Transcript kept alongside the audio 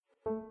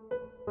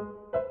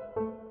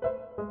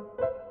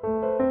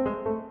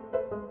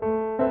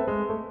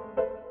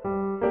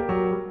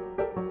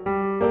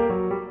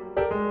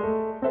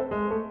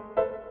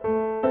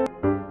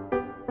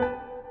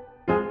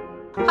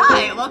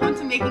welcome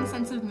to Making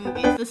Sense of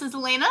Movies. This is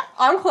Elena.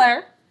 I'm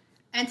Claire.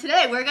 And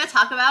today we're going to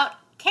talk about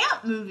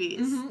camp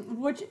movies. Mm-hmm.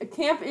 Which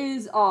camp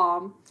is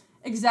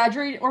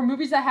exaggerated, or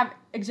movies that have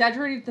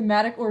exaggerated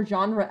thematic or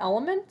genre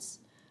elements.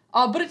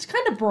 But it's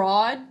kind of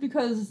broad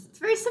because... It's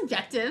very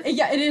subjective.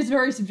 Yeah, it is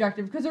very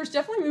subjective because there's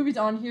definitely movies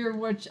on here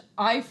which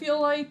I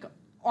feel like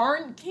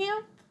aren't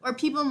camp. Or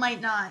people might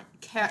not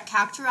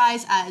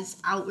characterize as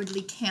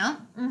outwardly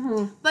camp.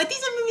 Mm-hmm. But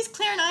these are movies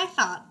Claire and I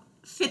thought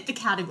fit the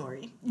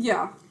category.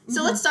 Yeah. Mm-hmm.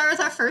 So let's start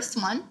with our first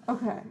one.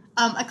 Okay.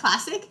 A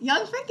classic,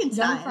 Young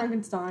Frankenstein. Young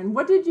Frankenstein.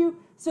 What did you...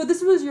 So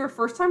this was your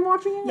first time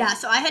watching it? Yeah,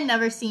 so I had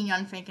never seen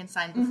Young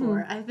Frankenstein before.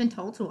 Mm-hmm. I've been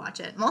told to watch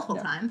it multiple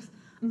times.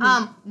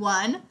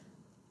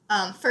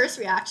 Mm-hmm. First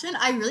reaction,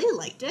 I really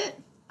liked it.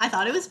 I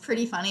thought it was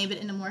pretty funny, but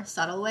in a more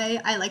subtle way.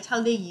 I liked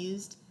how they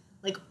used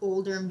like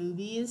older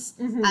movies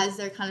as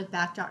their kind of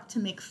backdrop to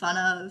make fun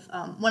of.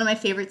 One of my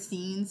favorite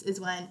scenes is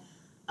when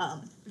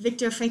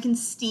Victor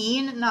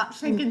Frankenstein, not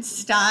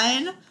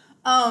Frankenstein,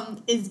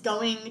 is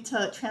going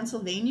to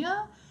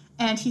Transylvania,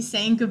 and he's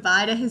saying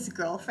goodbye to his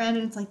girlfriend,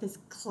 and it's like this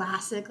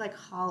classic, like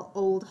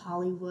old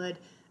Hollywood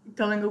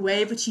going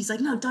away, but she's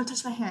like, no, don't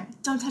touch my hair,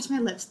 don't touch my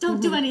lips,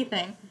 don't do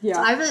anything. Yeah.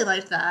 So I really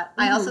liked that.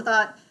 I also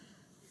thought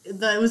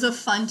it was a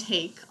fun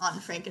take on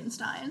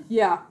Frankenstein.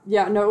 Yeah,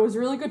 no, it was a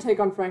really good take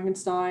on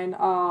Frankenstein.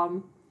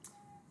 I'm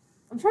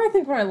trying to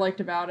think what I liked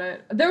about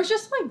it. There was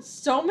just, like,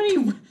 so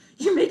many...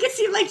 You make it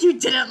seem like you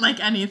didn't like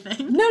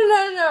anything.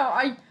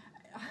 No.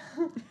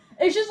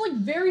 It's just, like,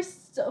 very...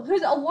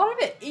 Because a lot of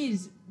it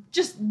is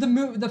just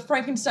the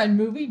Frankenstein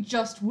movie,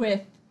 just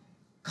with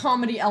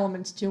comedy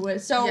elements to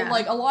it. So,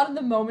 like, a lot of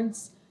the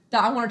moments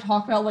that I want to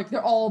talk about, like,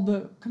 they're all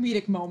the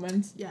comedic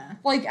moments. Yeah.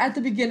 Like, at the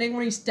beginning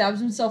when he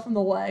stabs himself in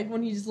the leg,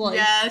 when he's, like,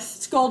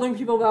 scolding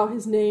people about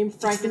his name,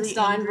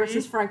 Frankenstein really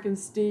versus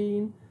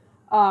Frankenstein.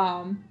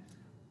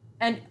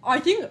 And I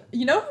think,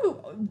 you know who,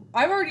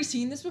 I've already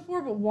seen this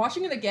before, but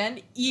watching it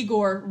again,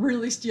 Igor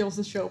really steals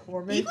the show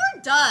for me. Igor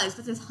does,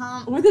 with his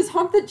hump. With his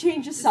hump that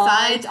changes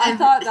sides. I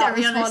thought that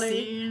was funny.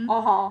 Scene.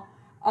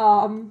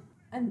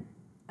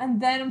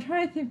 And then I'm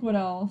trying to think what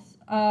else.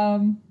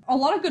 A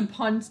lot of good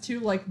puns, too,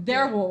 like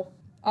their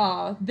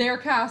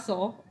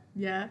castle.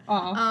 Yeah.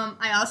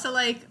 I also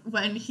like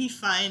when he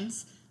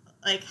finds...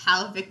 like,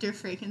 how Victor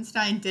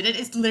Frankenstein did it.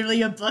 It's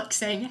literally a book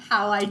saying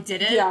how I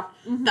did it. Yeah.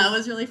 Mm-hmm. That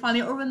was really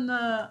funny. Or when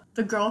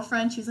the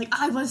girlfriend, she's like,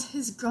 I was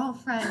his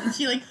girlfriend. And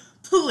she, like,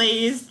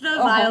 plays the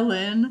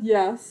violin.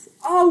 Yes.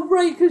 Oh,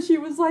 right, because she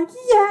was like,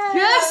 yes!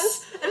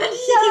 Yes! And then he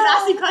keeps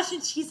asking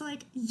questions. She's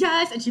like,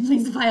 yes! And she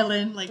plays the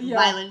violin, like,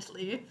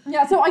 violently.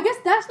 Yeah, so I guess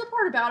that's the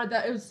part about it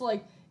that it was,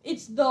 like,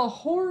 it's the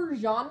horror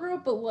genre,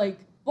 but, like,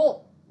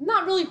 well,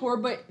 not really horror,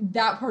 but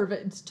that part of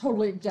it, it's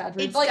totally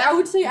exaggerated. It's like, I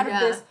would say out of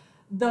this...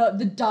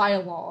 The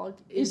dialogue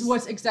is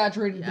what's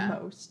exaggerated the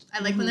most. I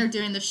like when they're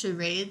doing the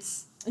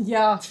charades.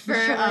 Yeah, the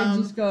charades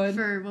is good.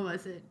 For, what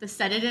was it? The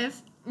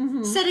sedative?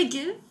 Mm-hmm.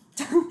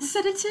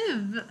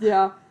 Sedative.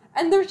 Yeah.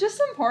 And there's just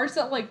some parts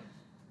that, like,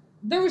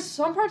 there was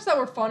some parts that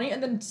were funny,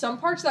 and then some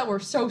parts that were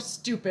so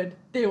stupid,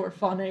 they were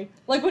funny.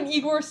 Like when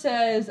Igor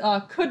says,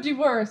 could be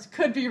worse,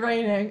 could be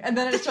raining, and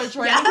then it starts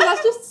raining. Yes.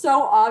 That's just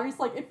so obvious.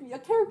 Like, if a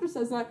character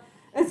says that,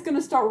 it's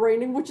gonna start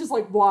raining, which is,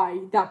 like, why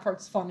that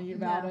part's funny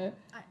about it.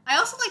 I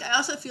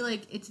also feel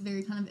like it's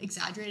very kind of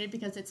exaggerated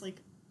because it's,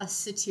 like, a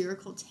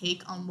satirical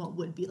take on what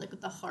would be, like,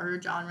 the horror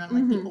genre in,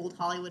 like, the old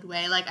Hollywood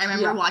way. Like, I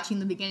remember watching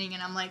the beginning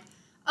and I'm like,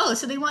 oh,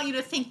 so they want you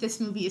to think this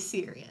movie is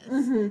serious.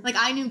 Mm-hmm. Like,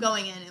 I knew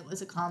going in it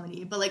was a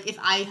comedy, but, like, if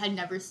I had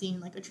never seen,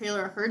 like, a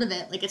trailer or heard of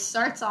it, like, it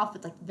starts off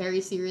with, like,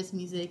 very serious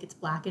music. It's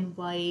black and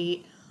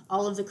white.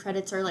 All of the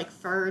credits are, like,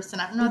 first,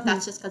 and I don't know if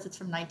that's just because it's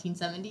from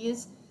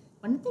 1970s.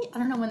 I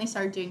don't know when they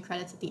started doing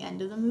credits at the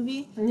end of the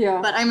movie. Yeah.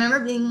 But I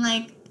remember being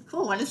like,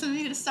 cool, when is the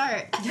movie going to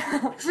start?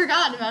 I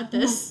forgot about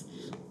this.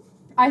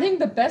 I think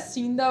the best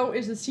scene, though,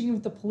 is the scene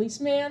with the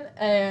policeman,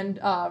 and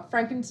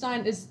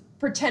Frankenstein is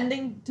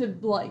pretending to,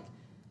 like,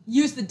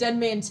 use the dead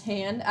man's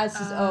hand as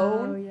his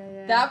own.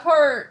 Yeah. That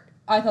part,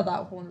 I thought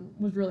that one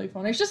was really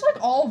funny. It's just,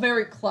 like, all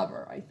very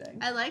clever, I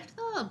think. I liked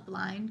the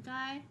blind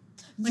guy.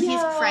 When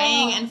he's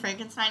praying and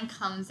Frankenstein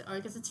comes, or I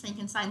guess it's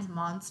Frankenstein's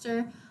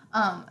monster,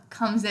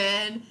 comes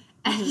in,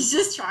 and he's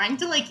just trying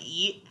to, like,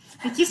 eat.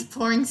 He keeps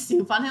pouring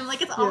soup on him.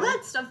 Like, it's all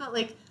that stuff that,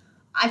 like,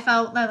 I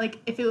felt that, like,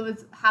 if it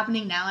was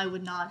happening now, I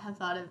would not have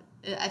thought of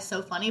it as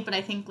so funny. But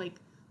I think, like,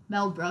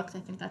 Mel Brooks, I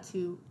think that's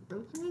who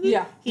wrote the movie.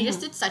 Yeah. He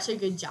just did such a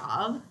good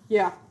job.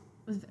 Yeah.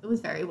 It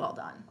was very well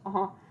done.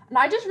 And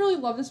I just really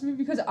love this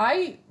movie because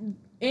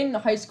in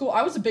high school,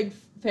 I was a big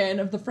fan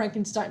of the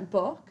Frankenstein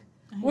book.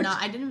 No,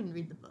 I didn't even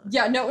read the book.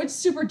 Yeah, no, it's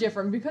super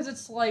different because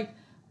it's, like,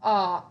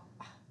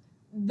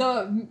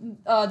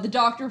 the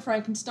Dr.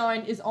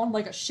 Frankenstein is on,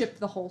 like, a ship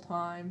the whole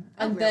time.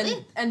 And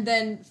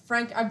then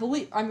Frank,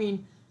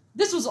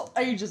 this was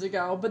ages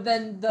ago, but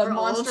then the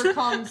monster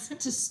comes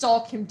to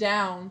stalk him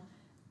down,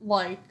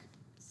 like,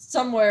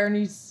 somewhere, and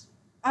he's,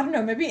 I don't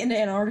know, maybe in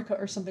Antarctica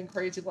or something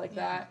crazy like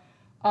that.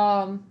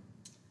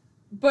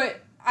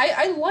 But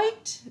I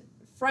liked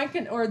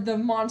the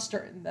monster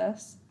in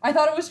this. I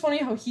thought it was funny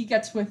how he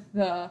gets with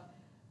the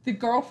the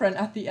girlfriend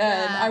at the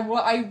end. Yeah.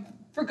 I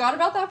forgot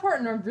about that part,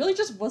 and I really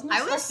just wasn't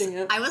expecting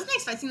it. I wasn't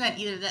expecting that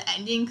either, the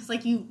ending, because,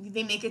 like,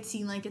 they make it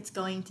seem like it's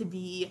going to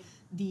be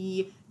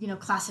the,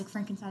 classic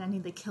Frankenstein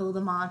ending. They kill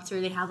the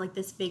monster, they have, like,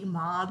 this big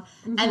mob,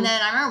 and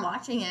then I remember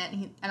watching it,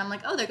 and I'm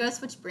like, oh, they're gonna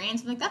switch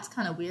brains. I'm like, that's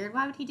kind of weird.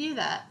 Why would he do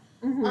that?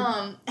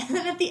 And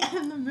then at the end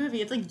of the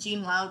movie, it's, like,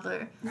 Gene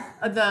Wilder,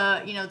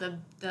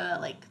 the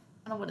like,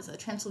 I don't know, what is it, a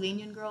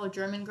Transylvanian girl, a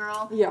German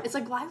girl? Yeah. It's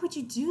like, why would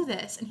you do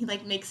this? And he,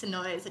 like, makes a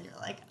noise, and you're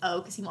like, oh,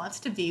 because he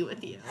wants to be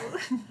with you.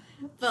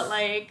 But,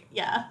 like,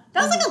 yeah.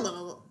 That was, like,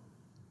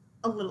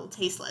 a little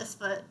tasteless,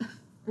 but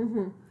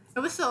it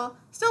was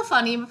still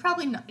funny, but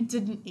probably it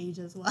didn't age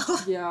as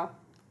well. Yeah.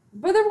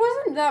 But there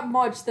wasn't that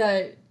much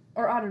that,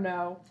 or I don't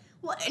know.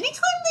 Well,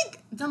 anytime, like,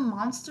 the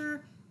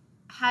monster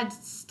had,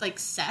 like,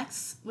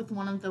 sex with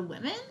one of the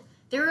women,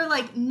 they were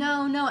like,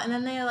 no, and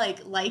then they,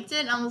 like, liked it,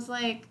 and I was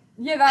like...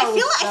 Yeah, I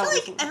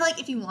feel like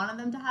if you wanted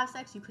them to have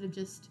sex, you could have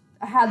just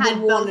had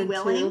both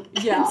willing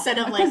instead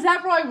of, like, because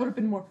that probably would have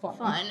been more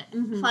fun.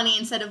 Funny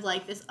instead of,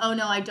 like, this, oh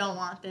no, I don't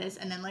want this,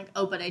 and then, like,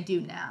 oh, but I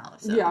do now.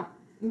 So yeah.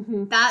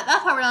 That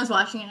part when I was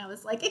watching it, I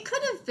was like, it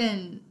could have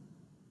been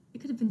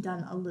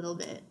done a little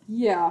bit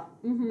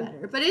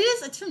better. But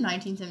it's from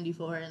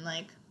 1974, and,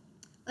 like,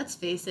 let's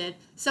face it,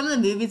 some of the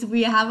movies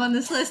we have on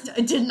this list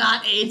did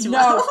not age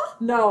well.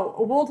 No,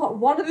 we'll talk.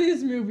 One of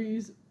these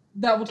movies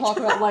that we'll talk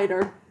about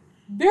later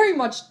very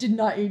much did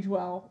not age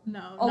well.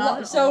 No,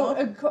 not at all.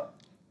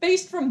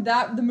 Based from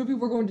that, the movie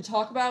we're going to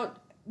talk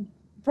about,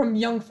 from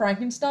Young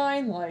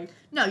Frankenstein, like...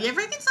 No, Young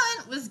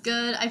Frankenstein was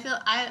good.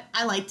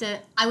 I liked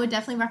it. I would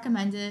definitely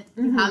recommend it.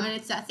 If you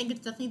haven't, I think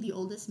it's definitely the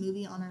oldest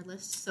movie on our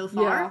list so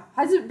far. Yeah.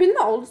 Has it been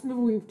the oldest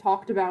movie we've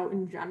talked about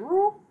in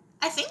general?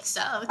 I think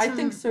so. I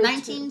think so,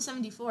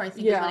 1974, I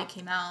think, is when it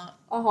came out.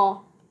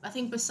 I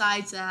think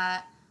besides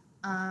that,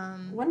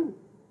 when...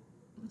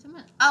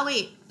 Oh,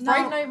 wait.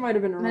 Fright Night might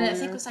have been earlier. I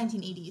think it was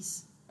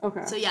 1980s.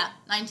 Okay. So, yeah,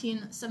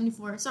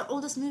 1974. It's our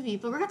oldest movie,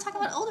 but we're going to talk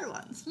about older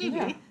ones. Maybe.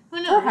 Yeah.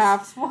 Who knows?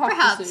 Perhaps.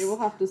 We'll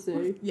have to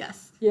see.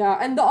 Yes. Yeah,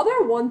 and the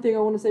other one thing I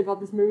want to say about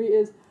this movie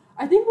is,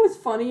 I think it was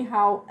funny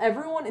how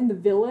everyone in the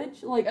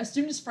village, like, as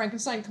soon as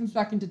Frankenstein comes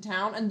back into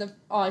town, and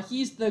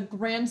he's the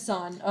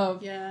grandson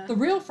of the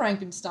real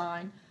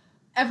Frankenstein,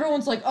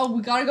 everyone's like, oh,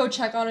 we gotta go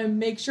check on him,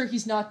 make sure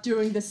he's not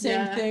doing the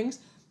same things.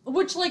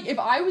 Which, like, if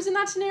I was in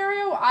that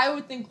scenario, I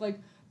would think, like,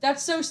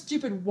 that's so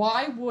stupid.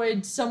 Why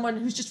would someone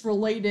who's just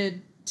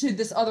related to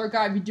this other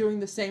guy be doing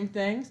the same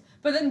things?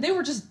 But then they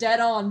were just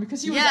dead on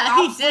because he was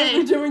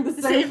absolutely doing the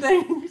same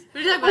things.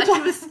 He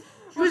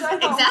was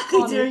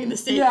exactly doing the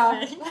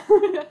same thing.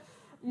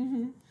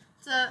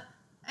 It's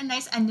a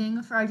nice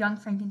ending for our Young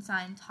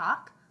Frankenstein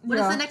talk. What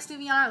is the next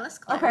movie on our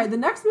list, Claire? Okay, the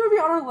next movie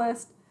on our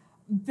list,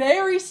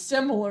 very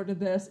similar to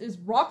this, is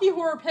Rocky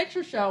Horror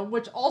Picture Show,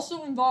 which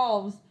also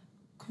involves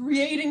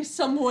creating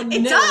someone new.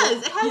 It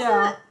does. It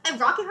has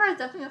and Rocky Horror is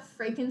definitely a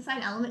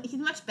Frankenstein element. He's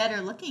much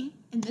better looking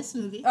in this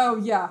movie. Oh,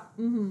 yeah.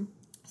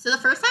 So the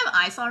first time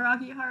I saw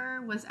Rocky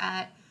Horror was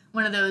at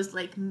one of those,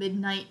 like,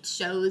 midnight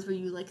shows where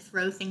you, like,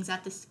 throw things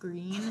at the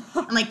screen.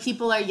 And, like,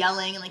 people are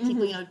yelling and, like,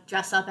 people,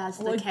 dress up as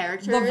the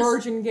characters. The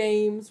Virgin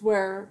Games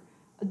where...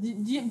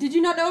 Did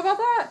you not know about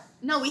that?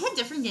 No, we had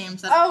different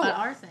games at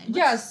our thing.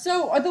 Yeah,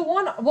 so the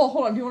one... Well,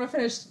 hold on. Do you want to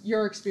finish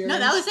your experience? No,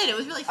 that was it. It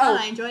was really fun.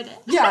 I enjoyed it.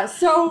 Yeah,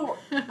 so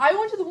I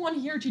went to the one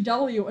here at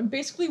GW, and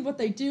basically what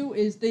they do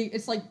is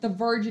it's like the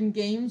Virgin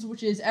Games,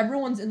 which is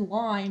everyone's in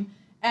line,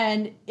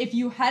 and if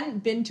you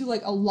hadn't been to,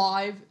 like, a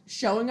live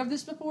showing of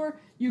this before,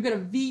 you get a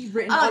V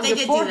written on your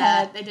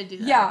forehead. They did do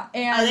that. Yeah,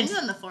 and... they did it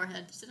on the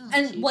forehead.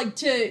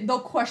 They'll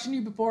question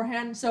you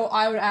beforehand, so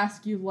I would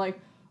ask you, like,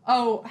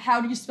 oh,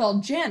 how do you spell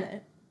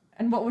Janet?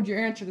 And what would your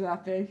answer to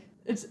that be?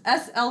 It's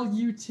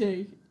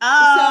S-L-U-T.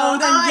 Oh, so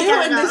then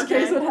you, in this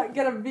case, would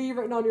get a V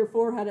written on your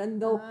forehead,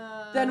 and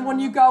then when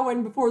you go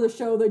in before the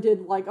show, they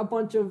did, like, a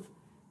bunch of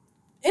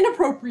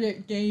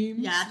inappropriate games.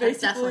 Yeah,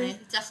 basically.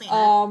 That's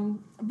definitely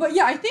but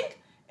yeah, I think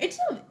it's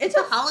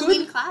a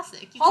Halloween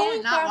classic. You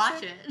can't not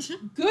watch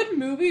it. Good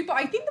movie, but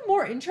I think the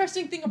more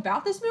interesting thing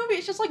about this movie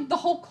is just, like, the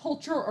whole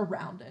culture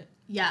around it.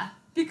 Yeah.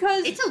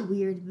 Because... it's a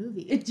weird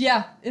movie. It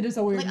is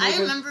a weird movie. I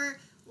remember,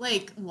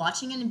 like,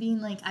 watching it and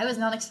being like, I was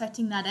not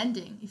expecting that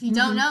ending. If you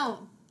don't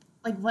know,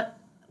 like, what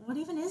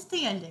even is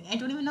the ending? I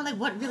don't even know, like,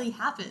 what really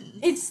happens.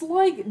 It's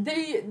like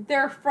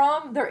they're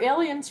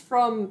aliens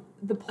from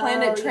the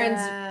planet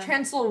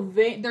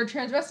Transylvania. They're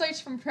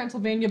transvestites from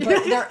Transylvania,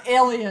 but they're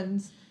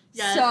aliens.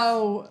 Yes.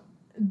 So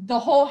the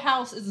whole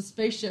house is a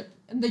spaceship,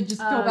 and they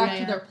just go back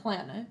to their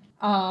planet.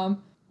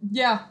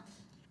 Yeah.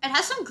 It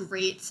has some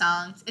great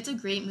songs. It's a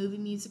great movie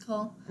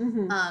musical.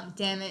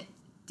 Damn it,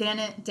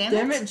 Janet.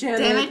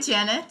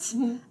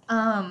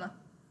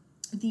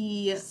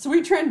 The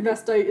Sweet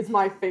Transvestite is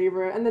my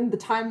favorite, and then the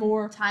Time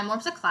Warp. Time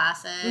Warp's a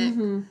classic.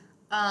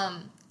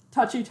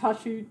 Touchy.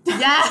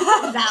 Yeah,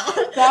 that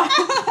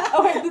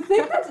one. Okay, the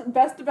thing that's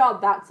best about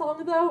that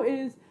song, though,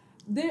 is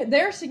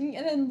they're singing,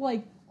 and then,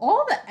 like,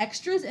 all the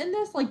extras in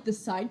this, like, the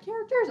side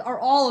characters, are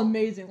all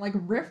amazing. Like,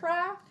 Riff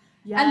Raff.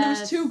 Yes. And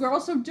there's two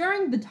girls. So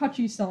during the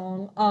Touchy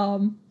song,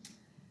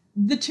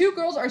 the two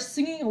girls are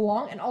singing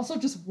along and also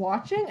just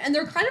watching, and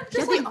they're kind of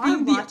just Yeah, they like being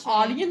are the watching.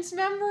 audience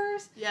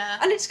members. Yeah.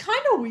 And it's kind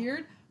of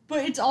weird, but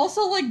it's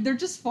also like they're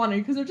just funny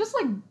because they're just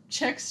like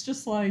chicks,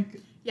 just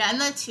like Yeah,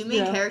 and the two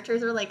main Yeah.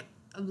 characters are like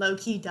low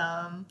key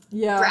dumb.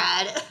 yeah,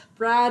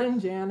 Brad. and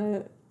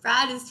Janet.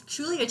 Brad is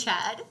truly a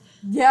Chad.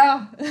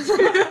 Yeah.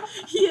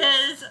 He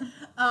is.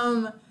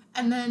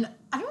 And then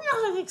I don't know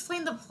how to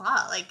explain the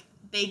plot. Like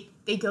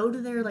they go to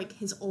their like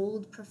his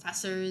old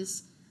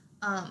professor's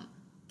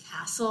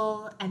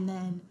castle, and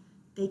then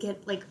they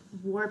get like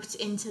warped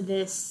into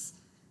this.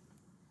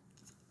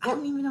 I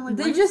don't even know like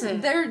They what just is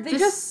it? they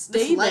just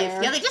stay life.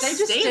 there. Yeah, they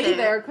just stay there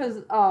there.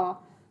 because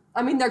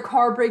I mean their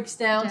car breaks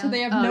down, so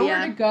they have Oh, nowhere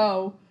yeah. to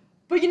go.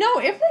 But you know,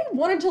 if they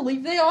wanted to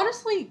leave, they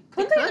honestly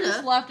couldn't they have could've.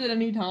 just left at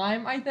any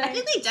time. I think. I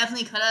think they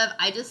definitely could have.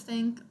 I just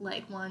think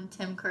like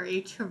Tim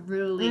Curry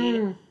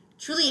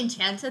truly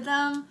enchanted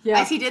them Yeah.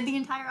 as he did the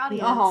entire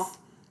audience.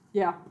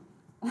 Yeah.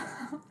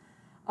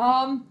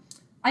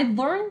 I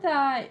learned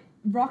that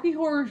Rocky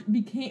Horror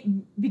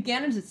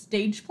began as a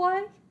stage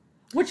play,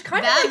 which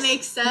kind of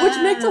makes sense.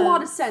 Which makes a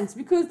lot of sense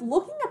because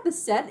looking at the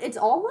set, it's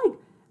all like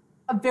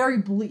a very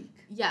bleak.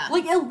 Yeah.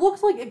 Like it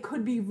looks like it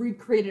could be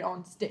recreated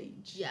on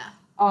stage. Yeah.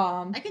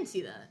 I can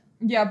see that.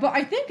 Yeah, but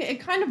I think it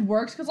kind of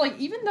works because like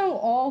even though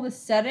all the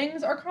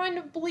settings are kind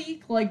of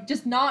bleak, like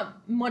just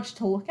not much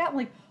to look at,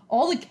 like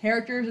all the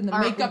characters and the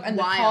Are makeup and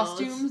wild.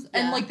 the costumes Yeah.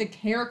 and like the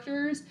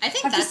characters I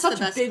think have that's just such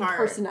the best big part.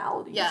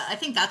 personalities. Yeah, I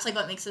think that's like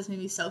what makes this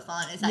movie so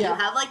fun is that Yeah.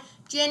 you have like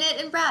Janet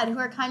and Brad who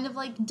are kind of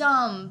like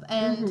dumb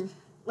and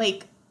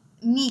like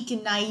meek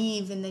and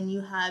naive, and then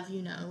you have,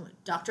 you know,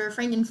 Dr.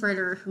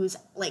 Frankenfurter who's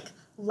like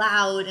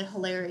loud and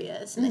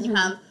hilarious, and then you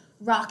have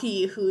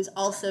Rocky who's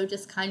also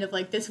just kind of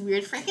like this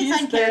weird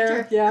Frankenstein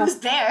character who's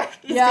there.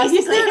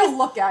 He's there to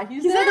look at.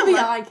 He's there to be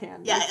eye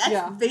candy. Yeah,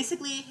 that's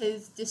basically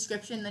his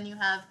description. Then you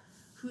have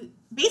who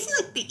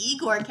basically like the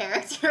Igor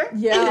character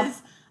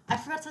is, I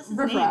forgot his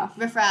name.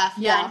 Riffraff.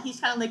 Yeah, and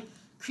he's kind of like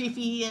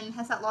creepy and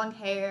has that long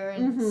hair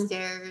and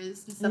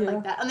stares and stuff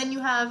like that. And then you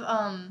have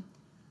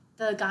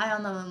the guy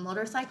on the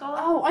motorcycle.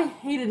 Oh, I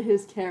hated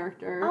his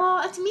character.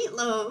 Oh, it's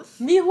Meatloaf.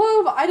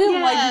 Meatloaf? I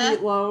didn't like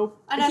Meatloaf.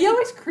 And he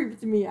always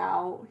creeped me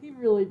out. He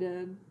really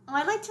did. Oh,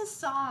 I liked his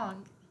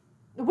song.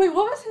 Wait,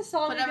 what was his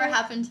song? Whatever again?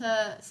 Happened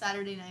to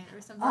Saturday Night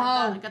or something like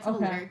that. Like, that's how the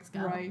lyrics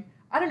go. Right.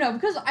 I don't know,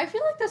 because I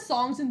feel like the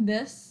songs in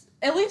this,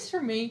 at least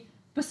for me,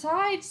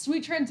 besides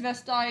Sweet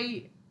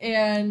Transvestite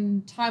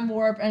and Time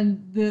Warp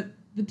and the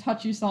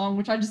Touchy song,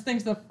 which I just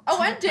think is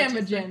and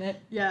Damage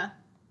Janet. Yeah.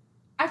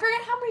 I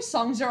forget how many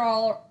songs there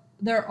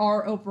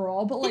are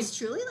overall, but like it's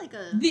truly like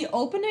the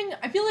opening,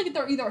 I feel like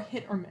they're either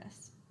hit or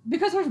miss.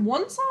 Because there's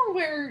one song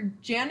where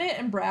Janet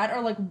and Brad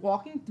are like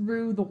walking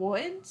through the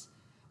woods,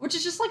 which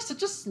is just like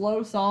such a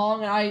slow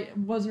song, and I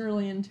wasn't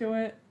really into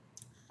it.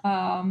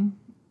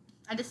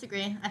 I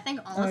disagree. I think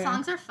all the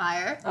songs are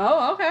fire.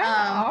 Oh, okay.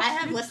 I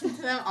have listened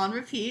to them on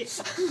repeat.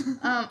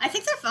 I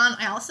think they're fun.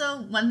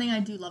 One thing I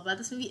do love about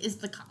this movie is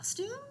the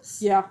costumes.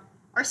 Yeah.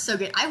 Are so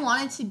good. I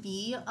wanted to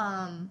be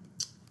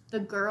the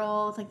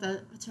girl, like I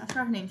forgot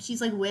her name. She's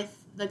like with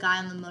the guy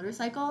on the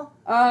motorcycle.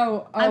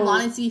 Oh. I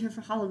wanted to be her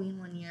for Halloween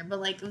one year, but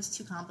like it was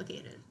too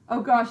complicated. Oh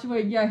gosh,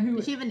 wait, yeah, who?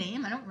 Does she have a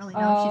name? I don't really know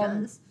if she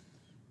does.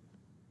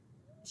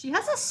 She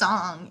has a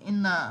song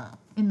in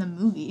the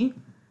movie.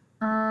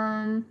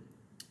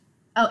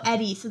 Oh,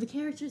 Eddie. So the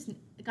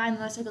guy on the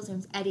motorcycle's name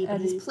is Eddie, but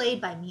he's played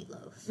by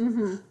Meatloaf.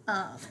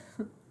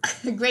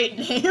 Great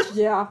name.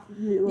 Yeah.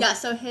 Meatloaf. Yeah.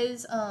 So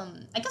his I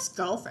guess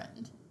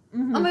girlfriend. I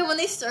mean, when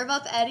they serve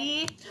up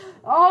Eddie,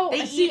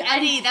 they eat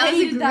Eddie. That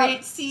was a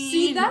great scene.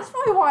 See, that's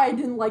probably why I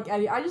didn't like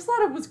Eddie. I just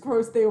thought it was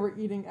gross they were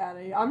eating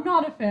Eddie. I'm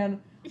not a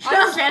fan. You're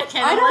not a fan of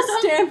cannibalism? I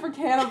don't stand for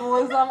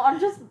cannibalism. I'm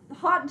just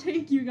hot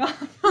take, you guys.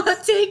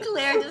 Hot take,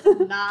 Claire does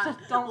not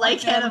don't like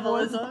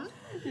cannibalism.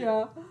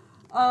 Yeah.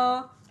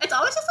 It's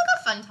always just like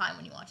a fun time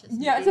when you watch this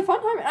movie. Yeah, it's a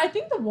fun time. And I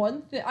think the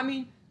one thing, I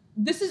mean,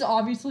 this is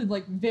obviously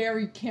like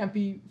very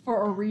campy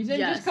for a reason,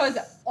 just because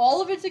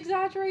all of it's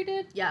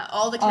exaggerated. Yeah,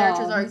 all the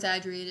characters are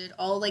exaggerated.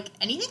 All like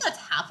anything that's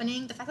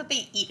happening, the fact that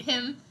they eat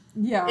him,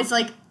 is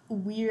like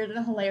weird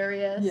and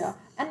hilarious. Yeah,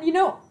 and you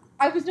know,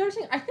 I was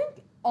noticing. I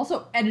think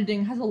also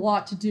editing has a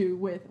lot to do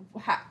with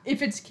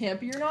if it's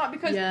campy or not,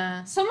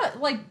 because some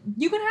like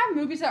you can have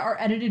movies that are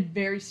edited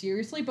very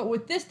seriously, but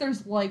with this,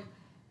 there's like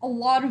a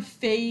lot of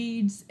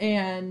fades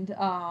and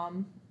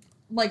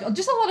like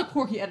just a lot of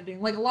quirky editing,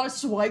 like a lot of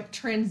swipe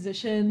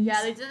transitions.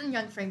 Yeah, they did in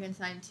Young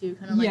Frankenstein too,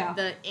 kind of like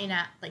the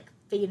like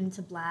fade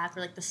into black or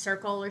like the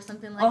circle or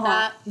something like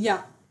that.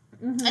 Yeah.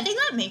 I think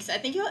that makes it. I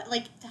think you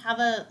like to have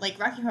a like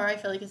Rocky Horror. I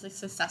feel like is a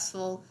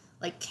successful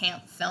like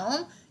camp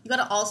film. You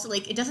gotta also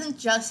like it doesn't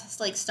just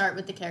like start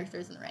with the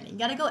characters and the writing. You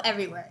gotta go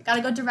everywhere. You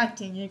gotta go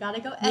directing. You gotta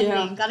go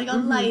editing. You gotta go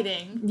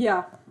lighting.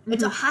 Yeah. It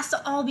has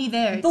to all be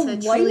there to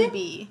truly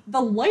be.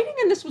 The lighting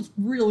in this was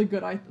really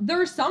good. There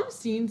were some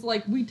scenes,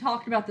 like we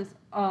talked about this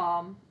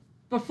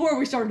before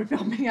we started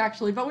filming,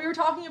 actually, but we were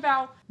talking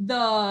about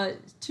the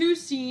two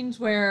scenes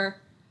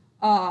where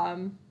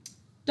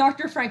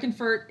Dr.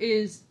 Frankenfurt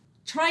is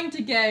trying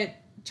to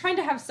get trying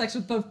to have sex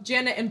with both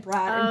Janet and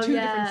Brad in two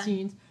different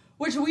scenes,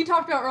 which we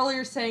talked about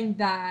earlier, saying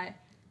that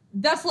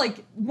that's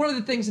like one of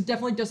the things that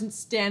definitely doesn't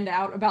stand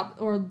out about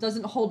or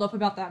doesn't hold up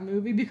about that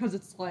movie because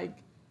it's like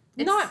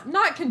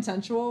not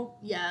consensual.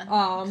 Yeah.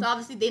 So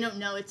obviously they don't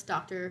know it's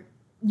Dr.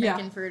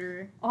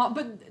 Frankenfurter.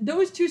 But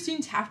those two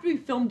scenes have to be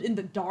filmed in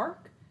the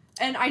dark.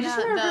 And I just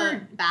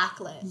remember the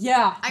backlit.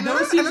 Yeah. I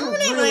remember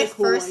when I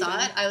first saw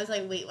it, I was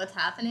like, wait, what's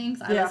happening?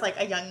 So I was like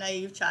a young,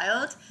 naive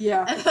child.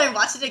 Yeah. And then I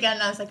watched it again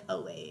and I was like,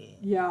 oh, wait.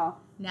 Yeah.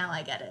 Now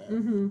I get it.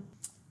 Mm-hmm.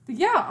 But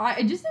yeah,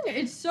 I just think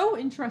it's so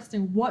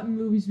interesting what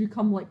movies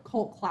become like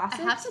cult classics.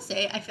 I have to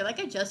say, I feel like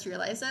I just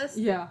realized this.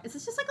 Yeah. Is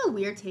this just like a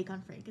weird take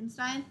on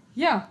Frankenstein?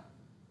 Yeah.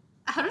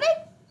 How did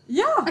I?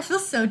 Yeah. I feel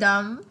so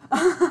dumb.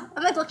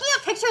 I'm like looking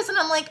at pictures and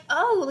I'm like,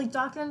 oh, like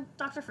Dr.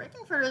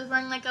 Frankenfurter is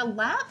wearing like a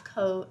lab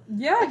coat.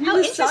 Yeah, like,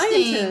 he's a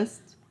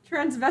scientist.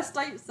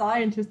 Transvestite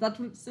scientist. That's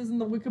what it says in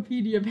the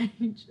Wikipedia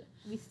page.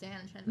 We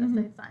stand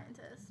transvestite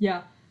scientists.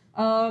 Yeah.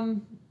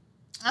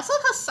 I also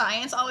like how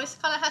science always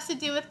kind of has to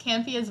do with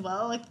campy as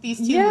well. Like these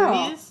two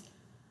movies,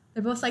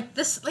 they're both like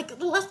this. Like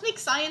let's make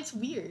science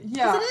weird.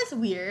 Yeah, because it is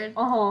weird.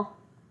 And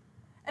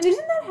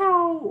isn't that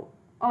how?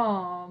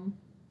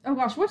 Oh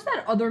gosh, what's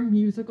that other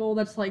musical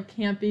that's like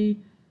campy?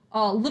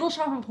 Little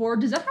Shop of Horror.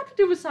 Does that have to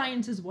do with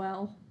science as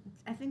well?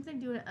 I think they're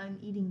doing an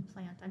eating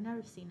plant. I've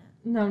never seen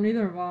it. No,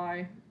 neither have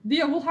I.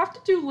 Yeah, we'll have to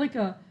do like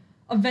a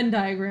Venn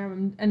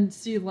diagram and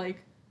see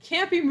like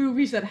campy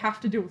movies that have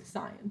to do with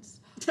science.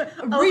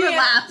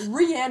 Overlap.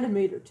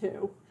 Reanimator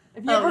 2.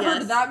 If you ever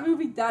heard of that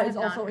movie, that is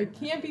also a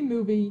campy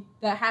movie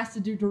that has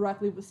to do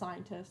directly with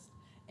scientists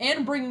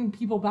and bringing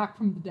people back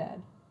from the dead.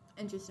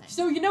 Interesting.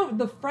 So,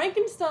 the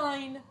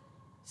Frankenstein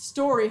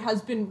story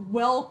has been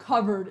well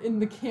covered in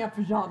the camp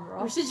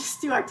genre. We should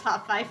just do our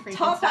top 5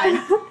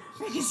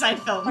 Frankenstein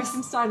films.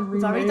 Frankenstein remake.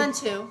 We've already done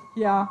 2.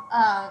 Yeah.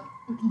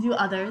 We can do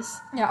others.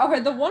 Yeah,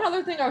 okay, the one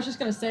other thing I was just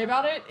going to say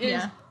about it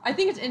is I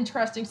think it's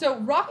interesting. So,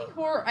 Rocky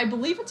Horror, I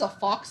believe it's a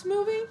Fox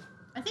movie.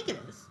 I think it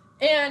is.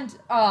 And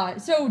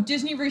so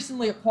Disney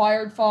recently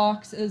acquired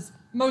Fox, as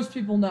most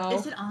people know.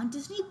 Is it on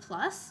Disney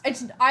Plus?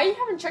 I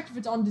haven't checked if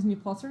it's on Disney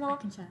Plus or not.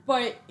 I can check.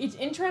 But it's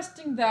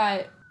interesting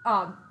that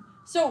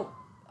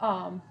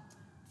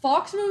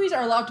Fox movies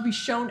are allowed to be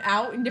shown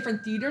out in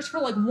different theaters for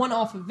like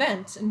one-off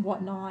events and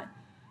whatnot.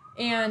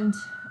 And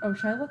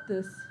should I let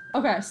this?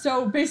 Okay,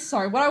 so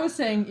what I was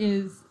saying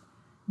is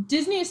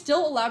Disney is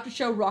still allowed to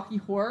show Rocky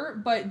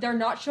Horror, but they're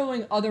not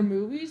showing other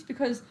movies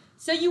because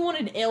say you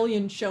wanted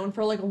Alien shown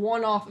for like a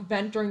one-off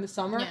event during the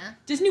summer,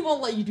 Disney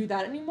won't let you do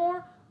that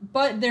anymore,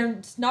 but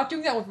they're not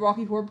doing that with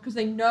Rocky Horror because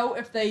they know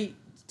if they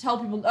tell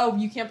people, oh,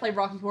 you can't play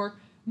Rocky Horror,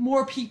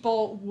 more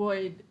people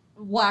would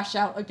lash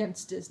out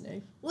against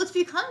Disney. Well, it's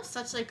become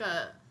such like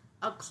a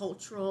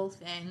cultural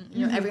thing.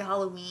 You know, every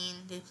Halloween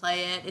they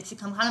play it. It's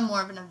become kind of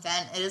more of an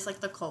event. It is like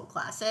the cult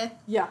classic.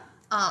 Yeah.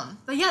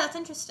 But yeah, that's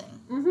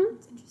interesting. Mm-hmm.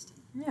 It's interesting.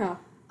 Yeah.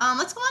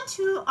 Let's go on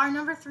to our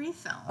number 3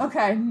 film.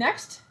 Okay,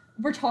 next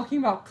we're talking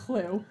about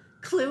Clue.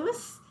 Clue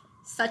is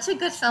such a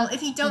good film.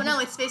 If you don't know,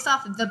 it's based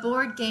off the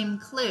board game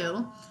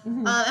Clue.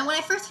 And when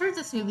I first heard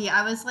this movie,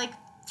 I was like,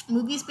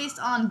 movies based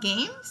on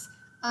games?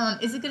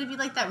 Is it going to be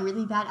like that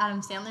really bad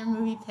Adam Sandler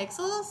movie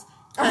Pixels?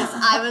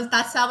 Because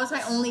that was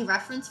my only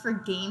reference for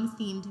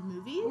game-themed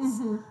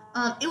movies.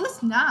 It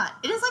was not.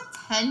 It is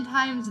like 10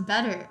 times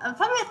better.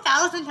 Probably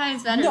 1,000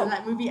 times better than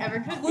that movie ever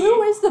could be.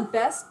 Clue is the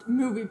best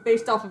movie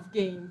based off of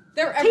game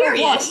there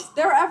ever was.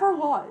 There ever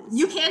was.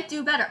 You can't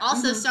do better.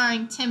 Also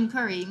starring Tim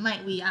Curry,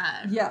 might we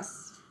add.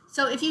 Yes.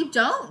 So if you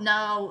don't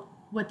know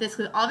what this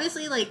Clue,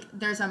 obviously like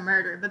there's a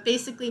murder, but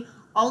basically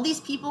all these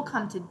people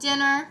come to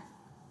dinner.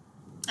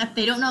 If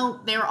they don't know,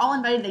 they were all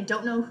invited, they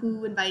don't know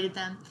who invited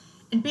them.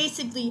 And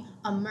basically,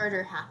 a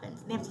murder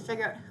happens. They have to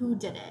figure out who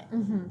did it.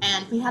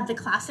 And we have the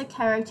classic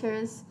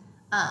characters,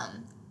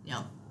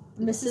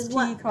 Mrs.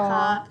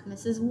 Peacock,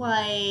 Mrs.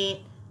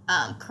 White,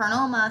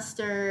 Colonel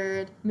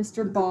Mustard,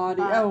 Mr.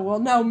 Body.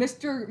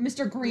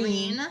 Mr.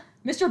 Green.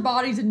 Mr.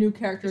 Body's a new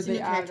character they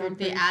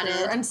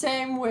added. And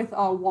same with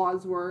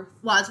Wadsworth.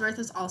 Wadsworth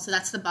was also,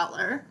 that's the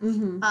butler.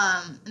 And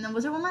then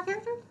was there one more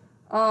character?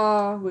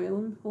 Wait,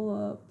 let me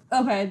pull up.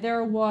 Okay,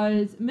 there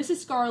was Mrs.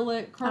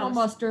 Scarlet, Colonel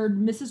Mustard,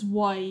 Mrs.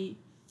 White,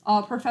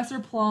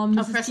 Professor Plum,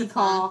 Mrs.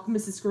 Peacock,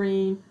 Mrs.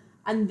 Green,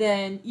 and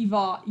then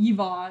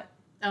Yvette.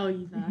 Oh,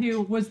 Yvette.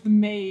 Who was the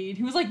maid,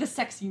 who was like the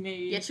sexy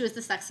maid. Yeah, she was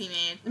the sexy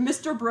maid. And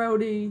Mr.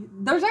 Brody.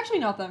 There's actually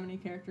not that many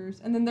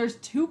characters. And then there's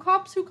 2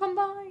 cops who come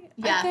by,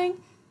 I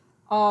think.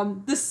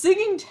 The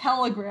singing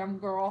telegram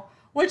girl,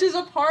 which is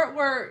a part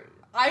where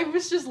I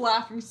was just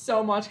laughing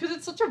so much because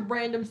it's such a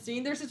random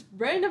scene. There's this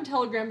random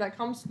telegram that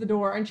comes to the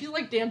door and she's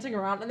like dancing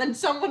around and then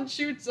someone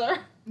shoots her.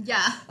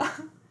 Yeah.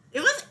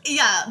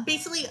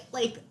 Basically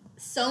like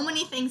so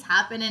many things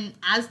happen and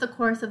as the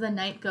course of the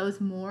night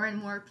goes, more and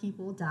more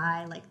people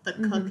die. Like the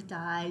cook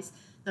dies,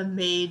 the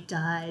maid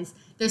dies.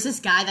 There's this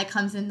guy that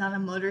comes in on a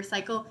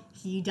motorcycle,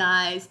 he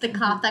dies. The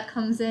cop that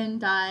comes in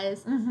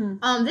dies.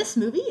 This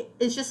movie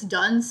is just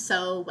done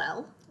so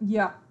well.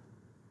 Yeah.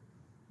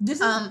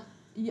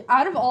 Yeah,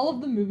 out of all of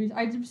the movies,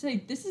 I'd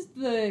say this is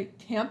the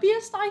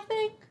campiest, I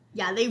think.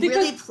 Yeah, they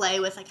really play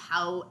with, like,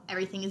 how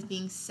everything is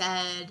being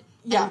said.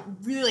 Yeah. And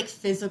really, like,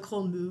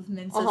 physical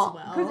movements as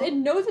well. Because it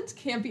knows it's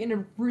campy and it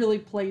really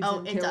plays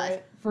into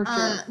it. For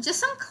sure. Just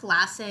some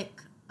classic,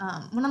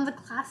 one of the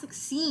classic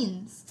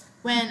scenes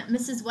when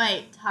Mrs.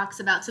 White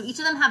talks about, so each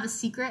of them have a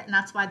secret, and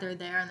that's why they're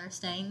there and they're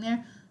staying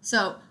there.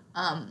 So,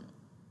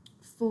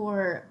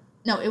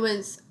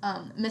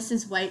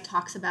 Mrs. White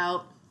talks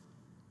about,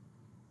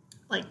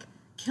 like,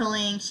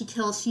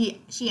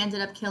 she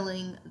ended up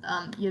killing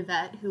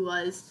Yvette, who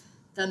was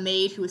the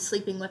maid who was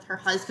sleeping with her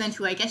husband,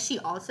 who I guess she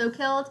also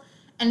killed.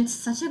 And it's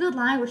such a good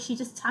line where she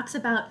just talks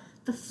about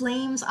the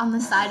flames on the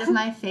side of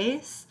my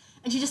face.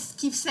 And she just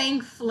keeps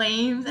saying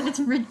flames, and it's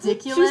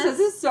ridiculous. She says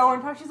it so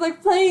in time. She's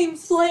like,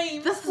 flames,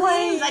 flames, the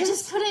flames. I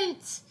just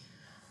couldn't.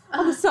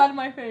 On the side of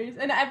my face.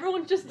 And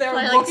everyone's just there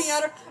looking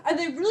at her. And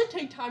they really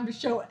take time to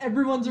show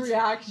everyone's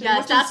reaction.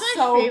 Yeah, that's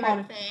my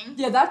favorite thing.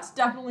 Yeah, that's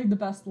definitely the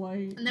best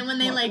line. And then when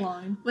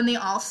they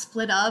all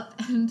split up,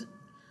 and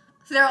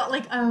so they're all,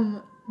 like,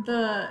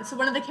 so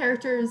one of the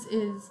characters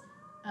is,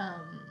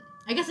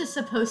 I guess it's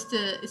supposed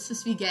to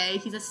be gay.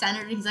 He's a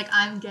senator. He's like,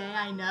 I'm gay,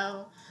 I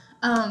know.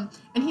 And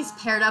he's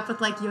paired up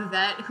with, like,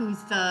 Yvette,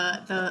 who's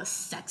the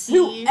sexy...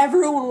 Who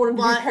everyone wanted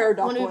to be paired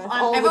up with. Everyone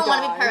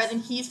wanted to be paired, and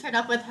he's paired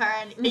up with her,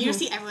 and you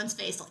see everyone's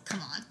face, like,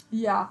 come on.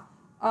 Yeah.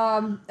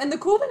 And the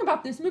cool thing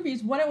about this movie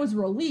is when it was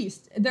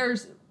released,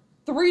 there's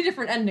 3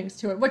 different endings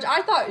to it, which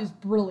I thought is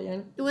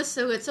brilliant. It was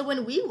so good. So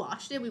when we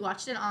watched it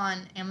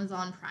on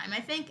Amazon Prime, I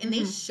think, and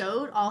they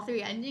showed all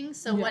 3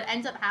 endings. So what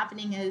ends up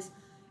happening is,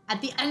 at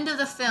the end of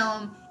the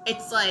film,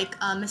 it's like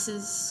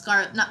Mrs.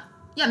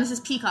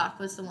 Peacock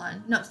was the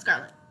one. No,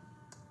 Scarlet.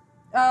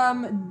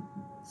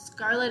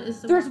 Scarlet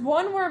is the There's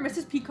one where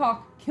Mrs.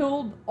 Peacock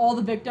killed all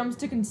the victims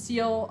to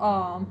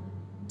conceal,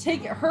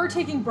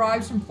 taking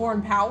bribes from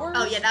foreign powers.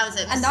 Oh, yeah, that was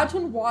it. And that's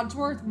when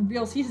Wadsworth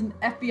reveals he's an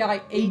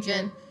FBI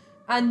agent.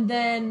 And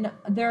then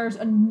there's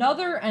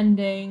another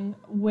ending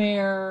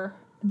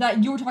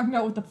that you were talking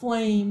about with the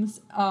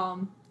flames.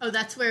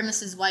 That's where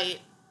Mrs. White...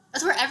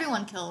 That's where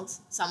everyone killed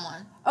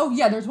someone. Oh,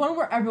 yeah, there's one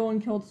where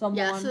everyone killed someone.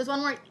 Yeah, so there's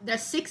one where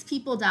there's 6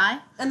 people die.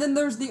 And then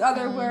there's the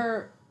other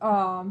where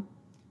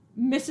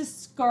Mrs.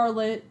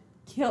 Scarlet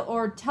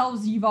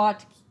tells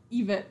Yvette,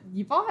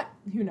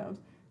 who knows,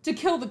 to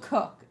kill the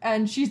cook,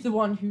 and she's the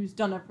one who's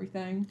done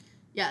everything.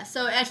 Yeah,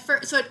 so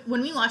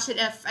when we watched it,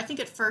 I think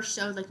it first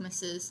showed, like,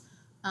 Mrs.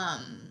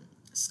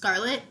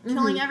 Scarlet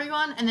killing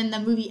everyone, and then the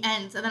movie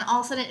ends, and then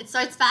all of a sudden it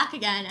starts back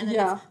again, and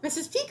then it's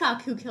Mrs.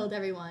 Peacock who killed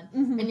everyone,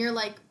 and you're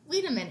like,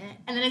 wait a minute,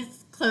 and then it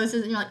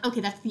closes, and you're like, okay,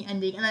 that's the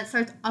ending, and then it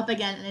starts up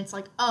again, and it's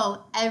like,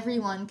 oh,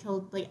 everyone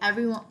killed, like,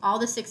 everyone, all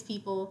the 6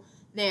 people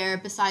there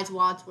besides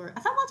Wadsworth.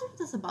 I thought Wadsworth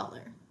was the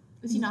butler.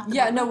 Was he not the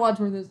butler? Yeah, no,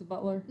 Wadsworth is the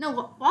butler.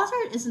 No,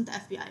 Wadsworth isn't the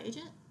FBI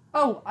agent.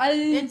 Oh,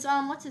 It's,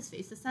 what's his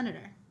face, the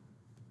senator.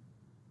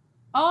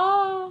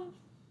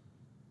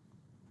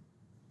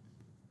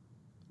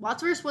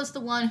 Wadsworth was the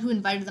one who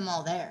invited them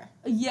all there.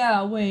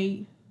 Yeah,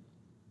 wait.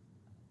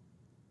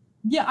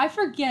 Yeah, I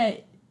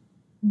forget.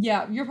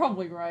 Yeah, you're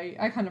probably right.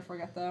 I kind of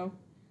forget, though.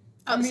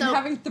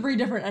 Having 3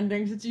 different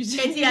endings, it's easy.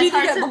 It's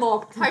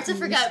hard to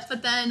forget,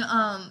 but then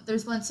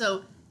there's one,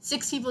 so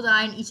 6 people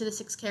die, and each of the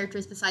 6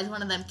 characters, besides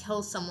one of them,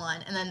 kills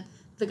someone, and then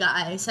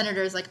the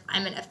senator is like,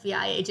 I'm an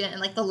FBI agent,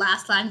 and, like, the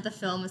last line of the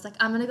film is like,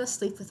 I'm gonna go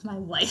sleep with my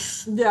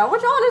wife. Yeah,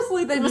 which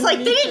honestly, they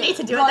didn't need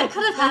to do it. They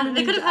could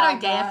have had our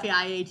gay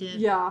FBI agent.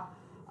 Yeah.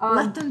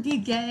 Let them be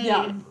gay.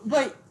 Yeah,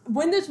 but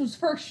when this was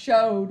first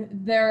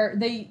showed,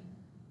 they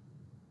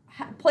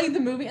played the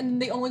movie, and then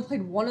they only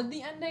played one of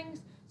the endings.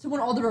 So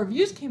when all the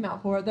reviews came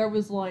out for it, there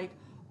was, like,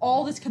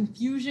 all this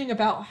confusion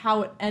about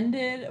how it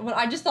ended. But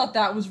I just thought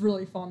that was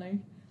really funny.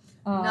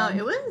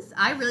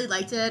 I really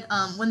liked it.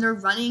 When they're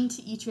running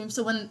to each room,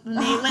 so when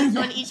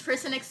each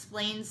person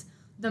explains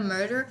the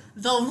murder,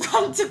 they'll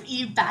run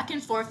back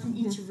and forth from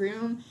each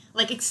room,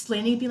 like,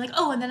 explaining, being like,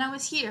 oh, and then I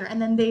was here,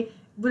 and then they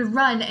would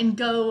run and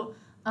go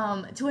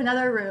to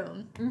another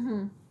room.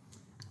 Mm-hmm.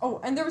 Oh,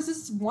 and there was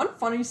this one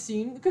funny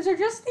scene, because they're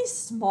just these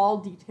small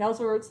details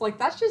where it's like,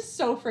 that's just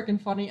so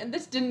freaking funny, and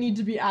this didn't need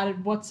to be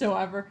added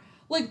whatsoever.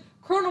 Like,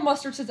 Colonel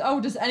Mustard says,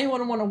 oh, does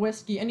anyone want a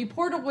whiskey? And he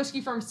poured a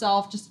whiskey for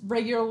himself, just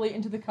regularly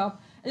into the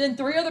cup, and then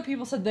 3 other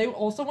people said they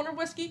also wanted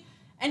whiskey,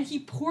 and he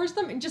pours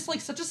them in just,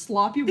 like, such a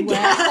sloppy way,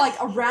 like,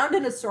 around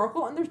in a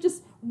circle, and there's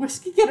just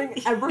whiskey getting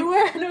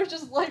everywhere, and it was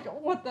just like,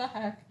 what the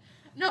heck?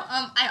 No,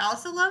 I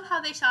also love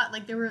how they shot,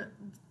 like, they were,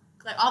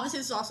 like, obviously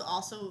this is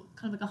also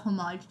kind of like a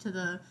homage to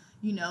the,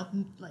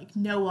 like,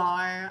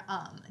 noir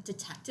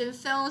detective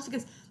films,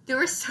 because there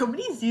were so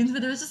many scenes where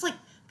there was just, like,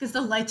 because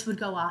the lights would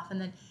go off,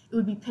 and then it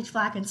would be pitch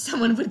black, and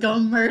someone would go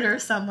murder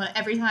someone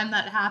every time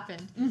that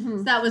happened. Mm-hmm.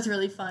 So that was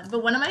really fun.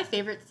 But one of my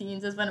favorite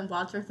scenes is when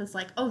Wadsworth is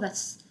like, oh,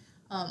 that's,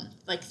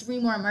 like, 3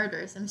 more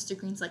murders, and Mr.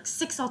 Green's like,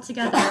 6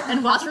 altogether,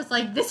 and Wadsworth's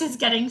like, this is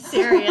getting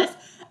serious,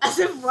 as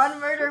if one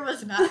murder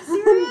was not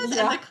serious,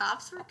 and the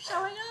cops were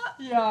showing up.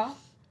 Yeah.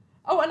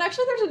 Oh, and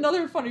actually there's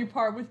another funny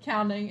part with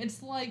counting.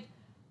 It's like,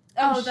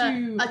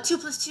 shoot. 2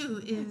 plus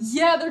 2 is...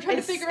 Yeah, they're trying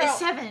to figure out... It's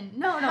 7.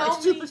 No,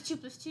 it's 2 plus 2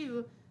 plus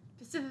 2.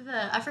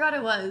 I forgot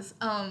it was.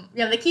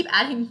 Yeah, they keep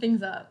adding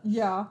things up.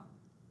 Yeah.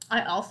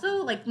 I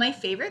also, like, my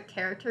favorite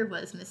character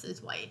was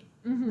Mrs. White,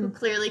 who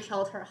clearly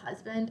killed her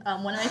husband.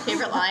 One of my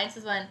favorite lines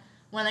is when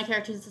one of the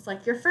characters is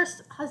like, your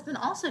first husband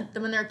also...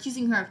 When they're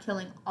accusing her of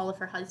killing all of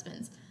her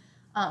husbands.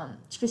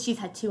 Because she's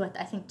had 2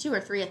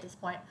 or 3 at this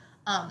point.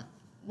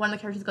 One of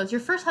the characters goes,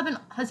 your first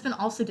husband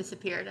also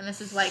disappeared. And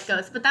Mrs. White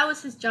goes, but that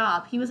was his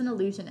job. He was an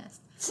illusionist.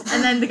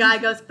 And then the guy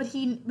goes, but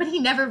he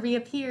never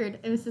reappeared.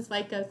 And Mrs.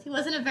 White goes, he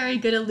wasn't a very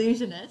good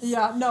illusionist.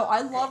 Yeah, no,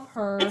 I love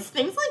her. It's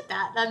things like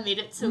that made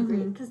it so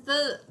great. Because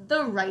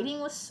the writing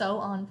was so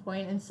on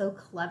point and so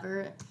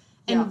clever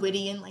and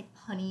witty and, like,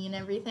 punny and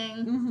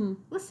everything.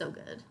 It was so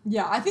good.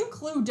 Yeah, I think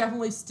Clue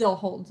definitely still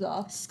holds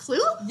up.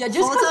 Clue just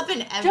holds up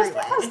in every way. Just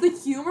because the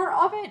humor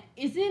of it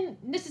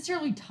isn't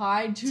necessarily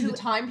tied to the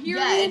time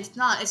period. Yeah, it's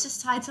not. It's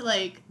just tied to,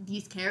 like,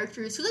 these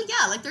characters who,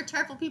 like, they're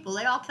terrible people.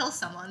 They all kill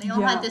someone. They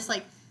all had this,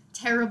 like,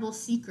 terrible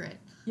secret.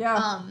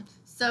 Yeah.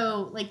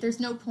 So, like, there's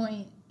no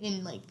point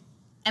in, like,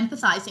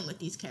 empathizing with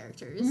these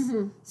characters.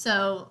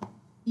 So...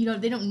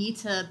 they don't need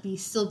to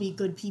still be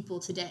good people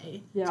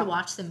today to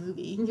watch the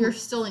movie. You're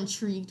still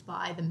intrigued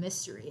by the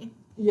mystery.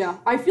 Yeah,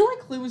 I feel like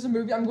Clue is a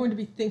movie I'm going to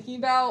be thinking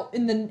about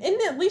in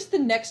at least the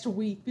next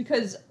week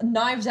because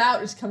Knives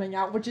Out is coming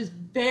out, which is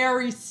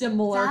very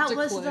similar to Clue.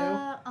 That was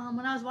the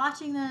when I was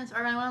watching this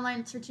or when I went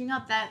online searching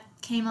up, that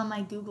came on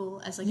my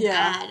Google as like an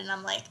ad, and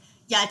I'm like,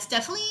 yeah, it's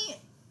definitely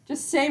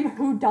just same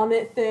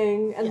whodunit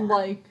thing and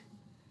like,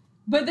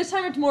 but this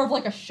time it's more of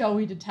like a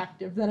showy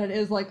detective than it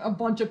is like a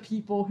bunch of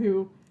people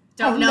who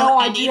don't know no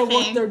idea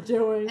what they're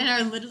doing. And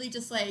are literally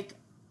just like,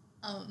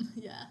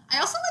 I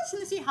also liked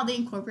to see how they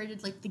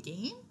incorporated, like, the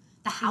game.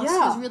 The house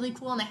was really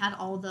cool, and they had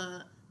all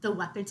the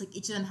weapons. Like,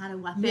 each of them had a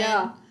weapon.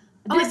 Yeah.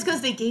 It's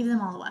because they gave them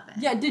all the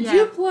weapons. Yeah, did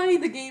you play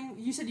the game?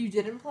 You said you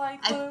didn't play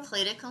Clue? I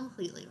played it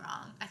completely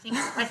wrong. I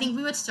think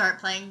we would start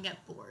playing and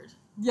get bored.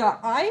 Yeah,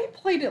 I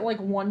played it, like,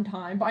 one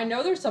time, but I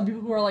know there's some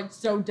people who are, like,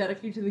 so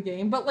dedicated to the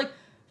game. But, like,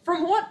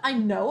 from what I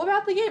know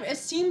about the game, it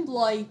seemed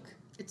like...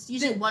 It's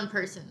usually one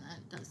person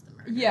that does the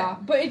murder. Yeah,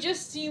 but it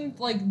just seemed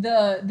like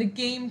the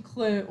game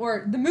Clue,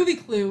 or the movie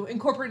Clue,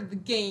 incorporated the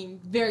game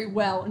very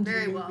well into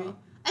the movie. Well.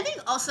 I think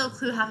also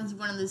Clue happens to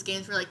be one of those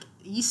games where, like,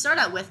 you start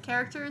out with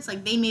characters,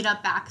 like, they made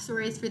up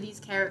backstories for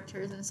these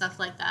characters and stuff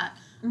like that,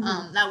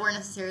 that weren't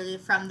necessarily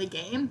from the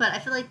game, but I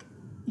feel like,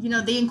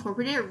 they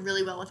incorporated it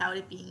really well without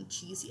it being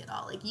cheesy at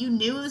all. Like, you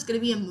knew it was going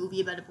to be a movie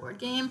about a board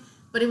game,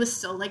 but it was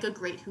still, like, a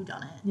great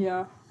whodunit.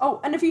 Yeah.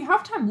 Oh, and if you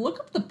have time, look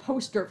up the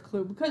poster of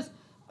Clue, because...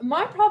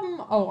 My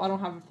problem... Oh, I don't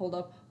have it pulled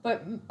up.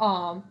 But,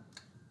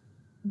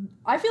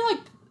 I feel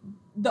like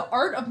the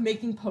art of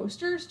making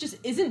posters just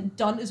isn't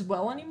done as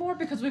well anymore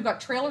because we've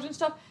got trailers and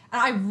stuff, and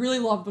I really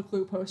love the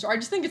Clue poster. I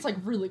just think it's, like,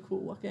 really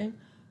cool looking.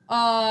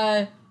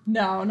 No,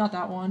 not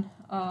that one.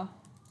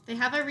 They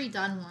have a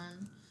redone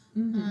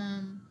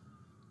one.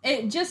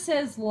 It just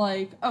says,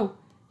 like... Oh,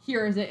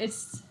 here is it.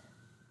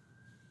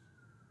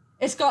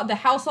 It's got the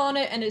house on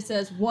it, and it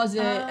says, was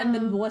it, and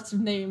then the list of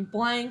name,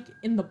 blank,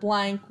 in the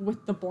blank,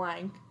 with the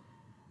blank.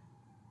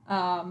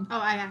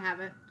 I have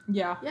it.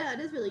 Yeah. Yeah, it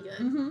is really good.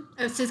 Oh,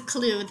 it says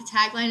Clue. The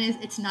tagline is,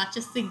 it's not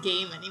just a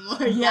game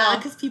anymore. Yeah,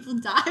 because people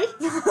die.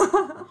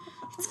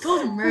 It's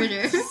called murder.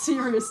 It's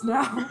serious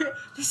now.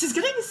 This is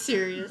getting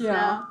serious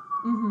now.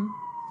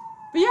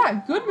 But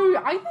yeah, good movie.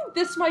 I think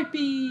this might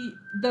be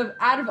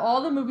out of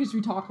all the movies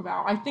we talk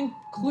about, I think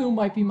Clue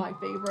might be my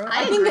favorite.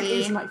 I think it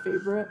is my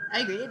favorite.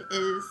 I agree, it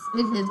is.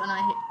 It is one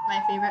of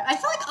my favorite. I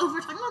feel like we're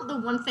talking about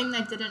the one thing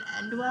that didn't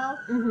end well.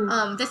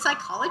 The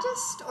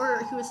psychologist, or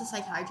who was a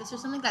psychiatrist or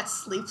something, that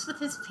sleeps with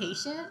his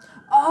patient.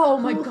 Oh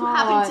my god. Who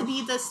happened to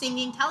be the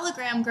singing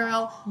telegram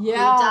girl who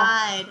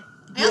died.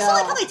 I also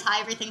like how they tie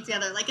everything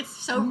together. Like, it's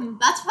so...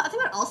 That's I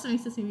think what also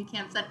makes this movie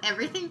camp is that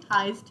everything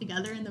ties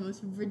together in the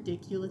most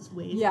ridiculous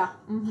ways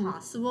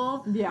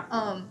possible.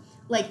 Yeah.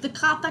 Like, the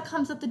cop that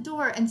comes at the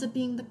door ends up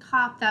being the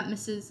cop that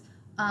Mrs.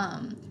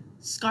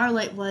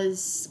 Scarlet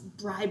was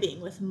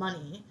bribing with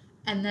money.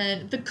 And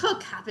then the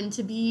cook happened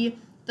to be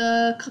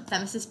the cook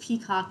that Mrs.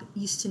 Peacock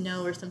used to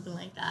know or something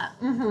like that.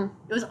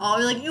 It was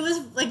all, like,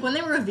 when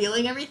they were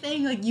revealing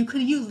everything, like, you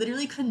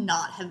literally could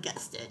not have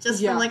guessed it,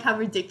 just from, like, how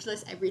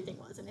ridiculous everything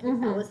was, and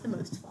that was the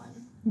most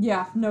fun.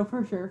 Yeah, no,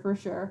 for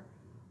sure.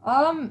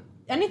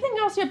 Anything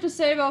else you have to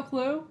say about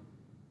Clue?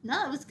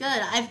 No, it was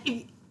good.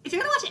 If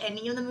you're gonna watch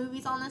any of the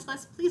movies on this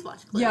list, please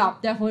watch Clue. Yeah,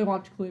 definitely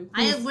watch Clue.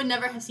 Please. I would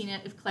never have seen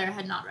it if Claire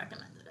had not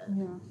recommended it.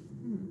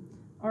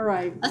 Yeah.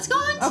 Alright. Let's go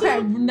on to...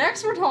 Okay,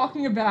 next we're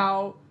talking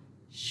about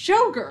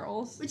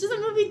Showgirls. Which is a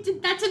movie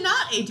that did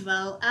not age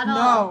well at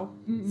all.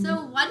 No.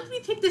 So why did we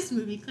pick this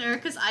movie, Claire?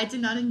 Because I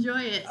did not enjoy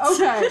it.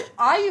 Okay,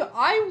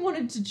 I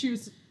wanted to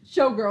choose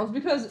Showgirls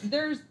because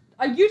there's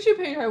a YouTube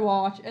page I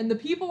watch, and the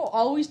people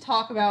always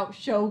talk about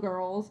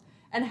Showgirls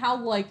and how,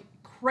 like,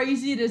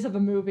 crazy it is of a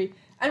movie.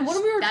 And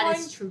when we were that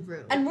is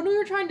true. And when we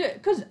were trying to...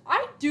 Because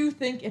I do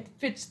think it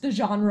fits the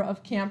genre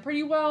of camp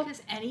pretty well.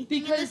 Because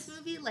anything in this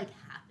movie, like,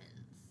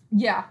 happens.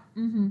 Yeah.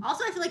 Mm-hmm.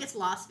 Also, I feel like it's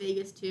Las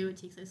Vegas too. It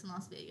takes place in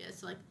Las Vegas,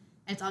 so like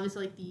it's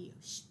obviously like the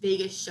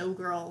Vegas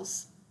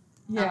showgirls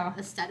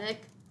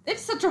aesthetic.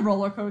 It's such a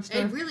roller coaster.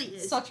 It really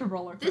is. Such a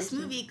roller coaster. This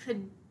movie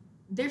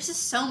there's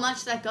just so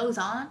much that goes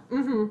on.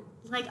 Mm-hmm.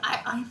 Like,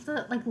 I have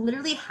to, like,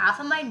 literally half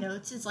of my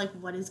notes is, like,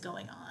 what is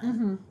going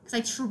on. Because I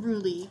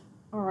truly...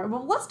 Alright,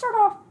 well, let's start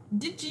off.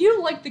 Did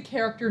you like the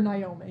character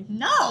Naomi?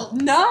 No!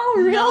 No,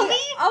 really?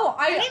 Nomi? Oh,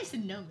 Her name's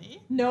Nomi.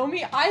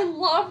 Nomi, I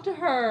loved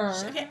her.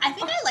 Okay, I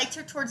think I liked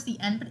her towards the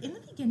end, but in the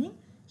beginning,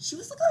 she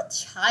was like a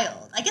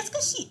child. I guess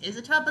because she is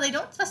a child, but they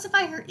don't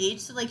specify her age,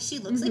 so, like, she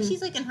looks like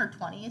she's, like, in her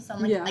 20s, so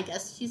I'm like, I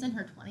guess she's in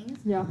her 20s.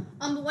 Yeah.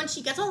 But when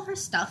she gets all of her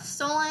stuff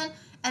stolen...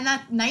 And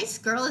that nice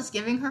girl is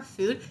giving her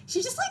food.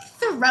 She just, like,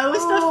 throws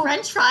the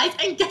french fries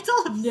and gets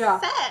all upset. Yeah.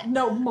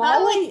 No,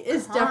 Molly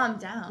is calm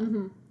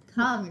down.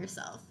 Calm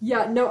yourself.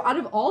 Yeah, no, out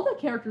of all the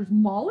characters,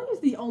 Molly is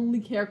the only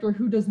character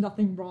who does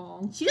nothing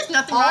wrong. She does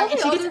nothing wrong, and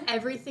she gets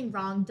everything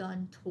wrong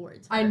done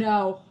towards her. I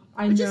know.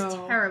 Which is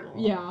terrible.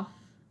 Yeah.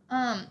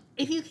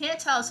 If you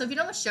can't tell, so if you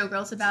don't know what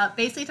Showgirl's about,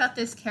 basically it's about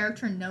this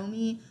character,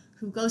 Nomi,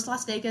 who goes to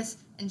Las Vegas,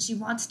 and she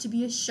wants to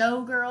be a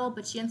showgirl,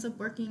 but she ends up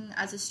working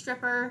as a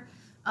stripper.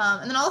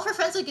 And then all of her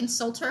friends, like,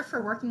 insult her for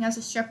working as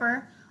a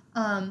stripper.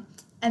 And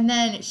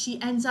then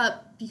she ends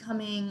up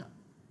becoming,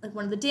 like,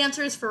 one of the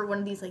dancers for one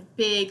of these, like,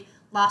 big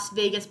Las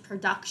Vegas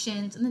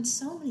productions. And then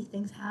so many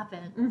things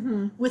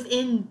happen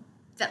within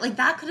that. Like,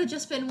 that could have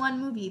just been one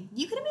movie.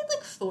 You could have made,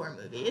 like, 4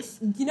 movies.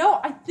 You know,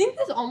 I think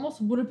this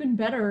almost would have been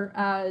better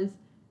as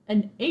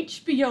an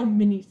HBO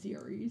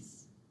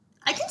miniseries.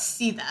 I can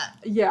see that.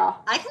 Yeah.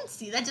 I can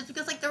see that just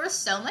because, like, there was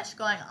so much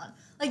going on.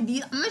 Like,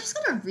 I'm just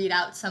going to read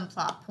out some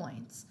plot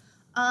points.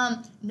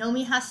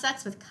 Nomi has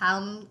sex with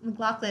Kyle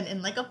MacLachlan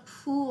in, like, a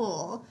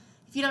pool.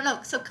 If you don't know,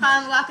 so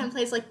Kyle MacLachlan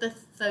plays, like, the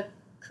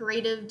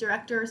creative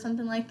director or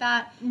something like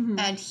that,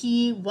 and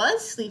he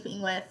was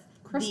sleeping with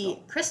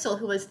Crystal,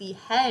 who was the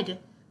head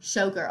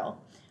showgirl.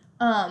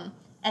 And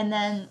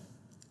then,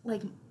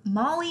 like,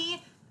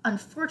 Molly,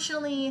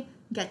 unfortunately,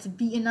 gets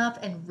beaten up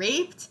and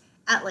raped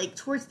at, like,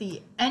 towards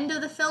the end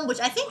of the film, which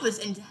I think was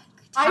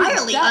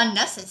entirely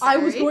unnecessary. I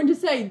was going to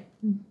say,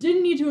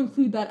 didn't need to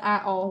include that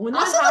at all. When that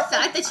also, happened, the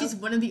fact that she's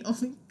one of the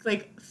only,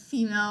 like,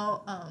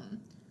 female,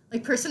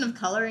 like, person of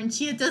color, and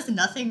she does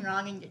nothing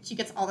wrong, and she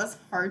gets all this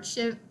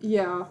hardship,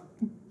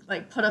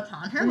 like, put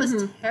upon her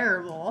was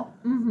terrible.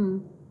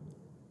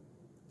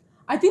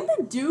 I think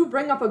they do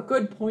bring up a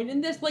good point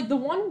in this. Like, the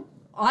one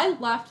I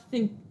left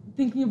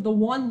thinking of the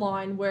one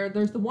line where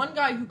there's the one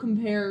guy who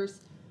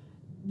compares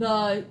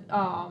the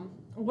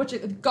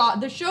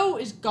the show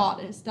is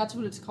Goddess, that's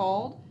what it's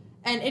called,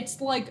 and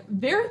it's like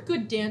very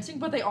good dancing,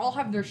 but they all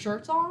have their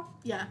shirts off.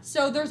 Yeah.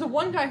 So there's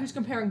one guy who's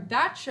comparing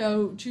that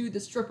show to the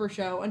stripper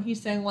show, and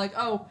he's saying like,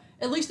 oh,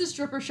 at least the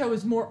stripper show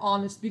is more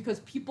honest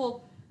because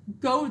people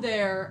go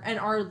there and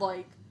are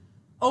like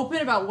open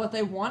about what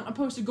they want,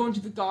 opposed to going to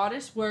the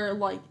Goddess where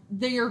like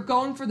they are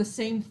going for the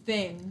same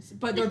things,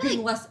 but they're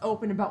being less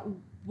open about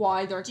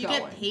why they're going. You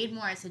get paid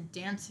more as a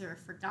dancer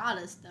for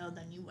Goddess though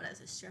than you would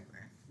as a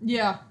stripper.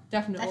 Yeah,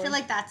 definitely. I feel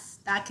like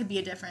that could be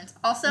a difference.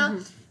 Also,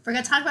 if we're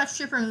gonna talk about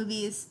stripper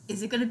movies,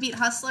 is it gonna beat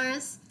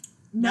Hustlers?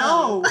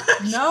 No,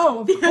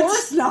 of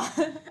course not.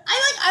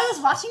 I was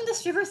watching the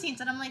stripper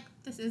scenes and I'm like,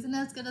 this isn't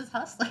as good as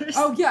Hustlers.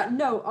 Oh yeah,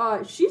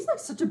 no. She's like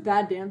such a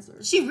bad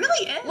dancer. She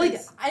really is.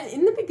 Like,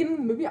 in the beginning of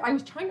the movie, I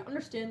was trying to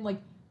understand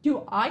like,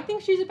 do I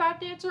think she's a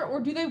bad dancer, or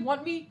do they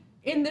want me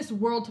in this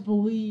world to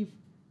believe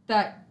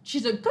that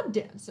she's a good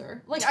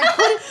dancer? Like,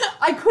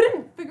 I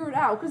couldn't figure it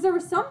out because there were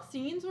some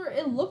scenes where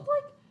it looked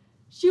like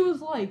she was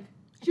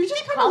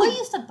just kind of like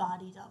used a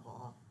body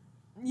double.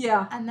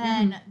 Yeah. And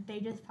then they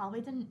just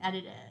probably didn't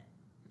edit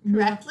it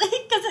correctly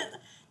because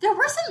there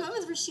were some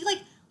moments where she like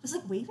was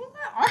like waving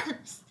her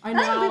arms. I know.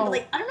 I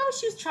don't know what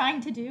she was trying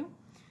to do.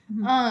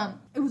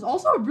 It was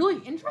also a really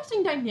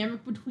interesting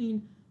dynamic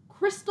between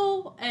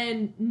Crystal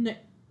and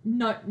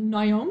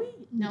Naomi.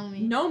 Oh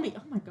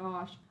my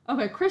gosh.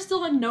 Okay,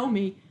 Crystal and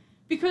Nomi,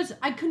 because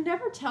I could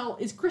never tell,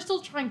 is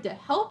Crystal trying to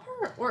help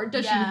her or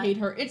does she hate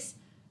her? It's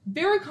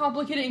very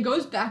complicated and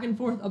goes back and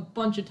forth a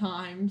bunch of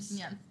times.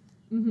 Yeah.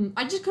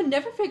 I just could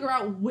never figure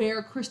out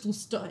where Crystal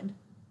stood.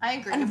 I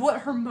agree. And what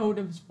her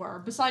motives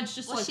were, besides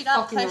just she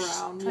got fucking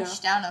around.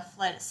 pushed down a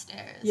flight of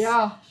stairs.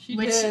 Yeah, she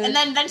did. And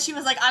then she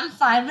was like, I'm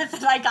fine with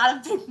it, I got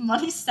a big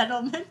money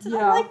settlement. And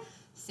I'm like,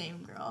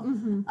 same girl.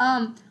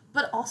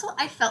 But also,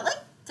 I felt like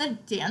the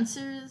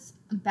dancers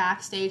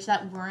backstage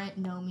that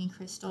weren't Nomi,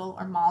 Crystal,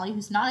 or Molly,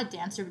 who's not a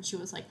dancer, but she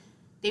was like,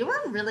 they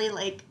were really,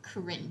 like,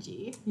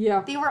 cringy.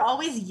 Yeah. They were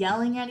always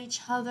yelling at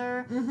each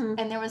other.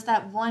 And there was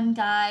that one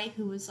guy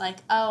who was like,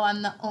 oh,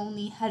 I'm the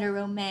only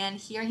hetero man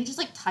here. And he just,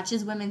 like,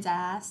 touches women's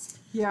ass.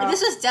 Yeah. Like,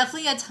 this was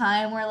definitely a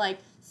time where, like,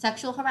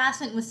 sexual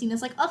harassment was seen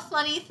as, like, a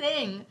funny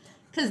thing.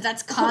 Because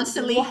that's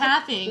constantly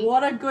happening.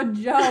 What a good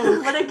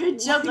joke. What a good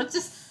joke.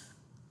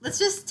 Let's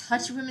just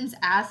touch women's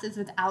asses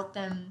without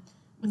them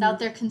without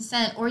their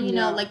consent, or you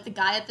know, like the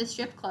guy at the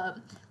strip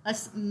club.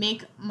 Let's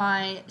make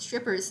my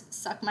strippers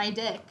suck my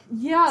dick.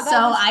 Yeah,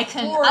 so I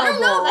can. Horrible. I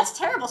don't know. That's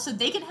terrible. So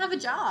they can have a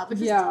job,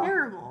 which is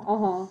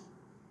terrible.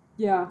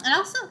 Yeah. And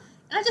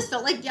I just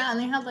felt like and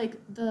they had like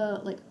the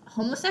like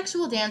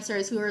homosexual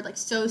dancers who are like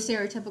so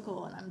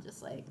stereotypical, and I'm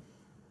just like,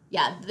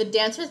 the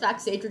dancers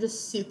backstage were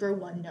just super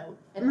one note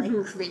and like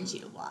cringy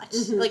to watch.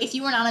 Like if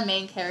you were not a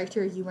main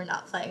character, you were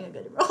not playing a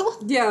good role.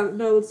 Yeah,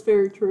 no, that's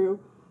very true.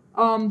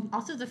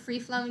 Also the free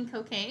flowing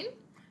cocaine.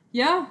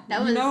 Yeah,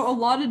 that was, a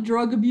lot of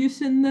drug abuse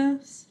in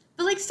this.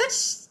 But, like,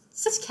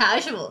 such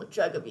casual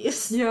drug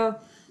abuse. Yeah.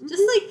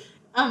 Just,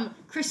 like,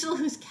 Crystal,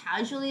 who's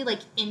casually, like,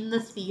 in the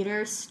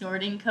theater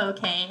snorting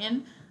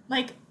cocaine.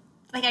 Like,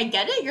 I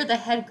get it, you're the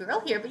head girl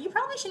here, but you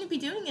probably shouldn't be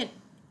doing it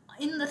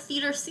in the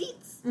theater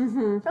seats.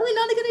 Probably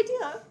not a good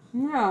idea.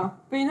 Yeah,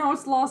 but you know,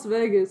 it's Las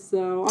Vegas,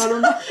 so I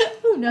don't know.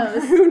 Who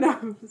knows? Who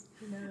knows?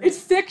 It's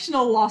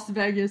fictional Las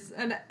Vegas,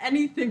 and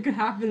anything could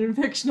happen in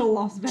fictional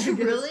Las Vegas.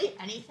 Really?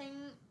 Anything?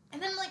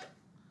 And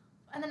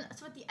then,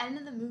 so at the end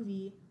of the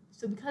movie,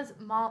 so because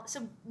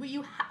what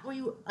you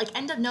like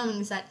end up knowing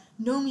is that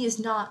Nomi is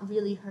not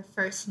really her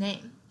first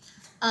name.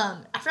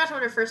 I forgot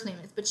what her first name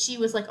is, but she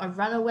was like a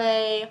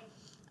runaway.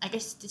 I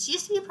guess, did she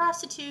used to be a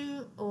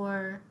prostitute,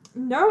 or?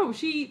 No,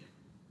 she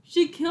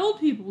killed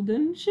people,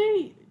 didn't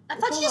she? I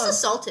thought she just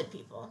assaulted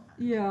people.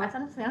 Yeah.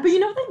 But you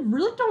know, they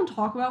really don't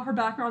talk about her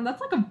background.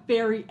 That's like a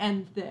very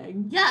end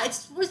thing. Yeah,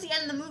 it's towards the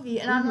end of the movie,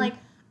 and I'm like,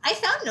 I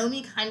found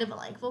Nomi kind of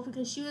likable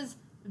because she was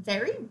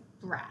very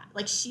brat.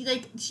 Like she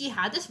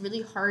had this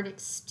really hard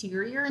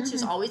exterior, and she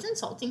was always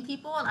insulting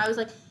people, and I was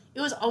like,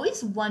 it was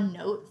always one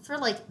note for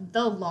like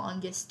the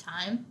longest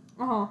time.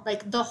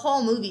 Like the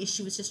whole movie,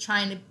 she was just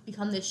trying to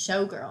become this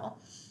showgirl.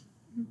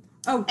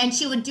 Oh. And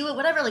she would do it,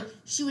 whatever, like,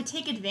 she would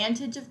take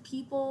advantage of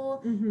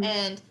people,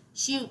 and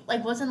she,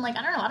 like, wasn't, like,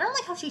 I don't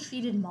like how she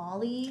treated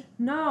Molly.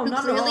 No,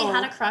 not at all. Who clearly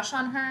had a crush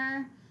on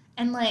her,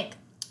 and, like,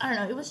 I don't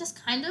know, it was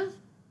just kind of,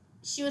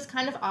 she was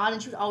kind of odd,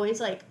 and she was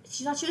always, like,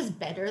 she thought she was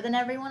better than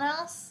everyone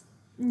else.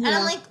 Yeah. And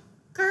I'm like,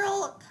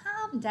 girl,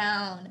 calm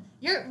down.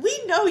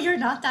 We know you're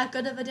not that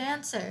good of a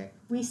dancer.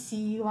 We see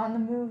you on the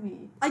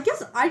movie. I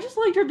guess I just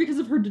liked her because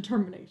of her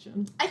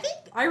determination.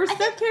 I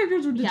respect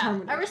characters with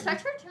determination. Yeah, I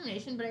respect her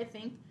determination, but I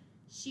think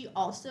she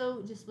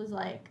also just was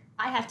like,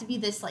 I have to be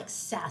this, like,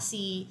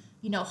 sassy,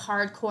 you know,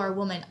 hardcore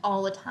woman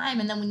all the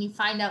time. And then when you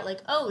find out, like,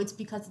 oh, it's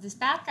because of this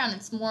background,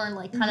 it's more,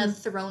 like, kind of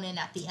thrown in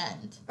at the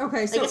end.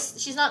 Okay, so... Like,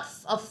 she's not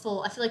a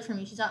full... I feel like, for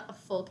me, she's not a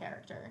full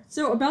character.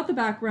 So, about the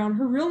background,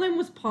 her real name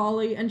was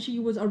Polly, and she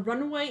was a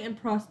runaway and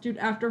prostitute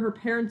after her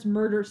parents'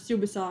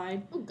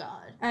 murder-suicide. Oh,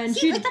 God. And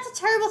like, that's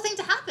a terrible thing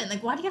to happen.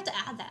 Like, why do you have to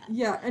add that?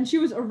 Yeah, and she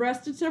was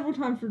arrested several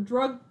times for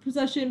drug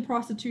possession,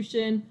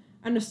 prostitution,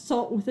 and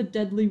assault with a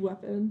deadly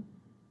weapon.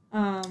 So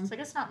I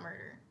guess not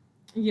murder.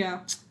 Yeah.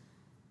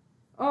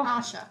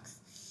 Oh,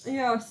 shucks.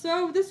 Yeah,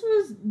 so this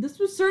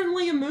was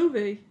certainly a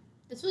movie.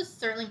 This was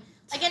certainly...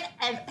 Again,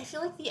 I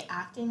feel like the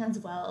acting as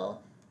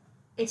well,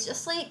 it's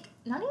just, like,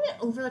 not even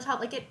over the top.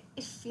 Like, it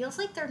feels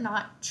like they're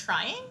not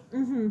trying.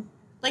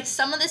 Like,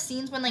 some of the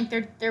scenes when, like,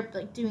 they're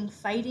like, doing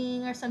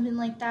fighting or something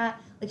like that,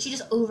 like, she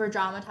just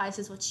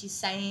over-dramatizes what she's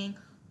saying.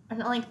 And,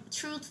 like,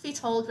 truth be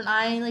told, when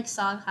I, like,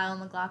 saw Kyle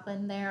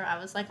MacLachlan there, I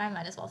was like, I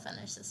might as well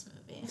finish this movie.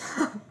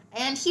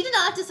 And he did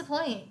not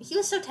disappoint. He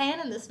was so tan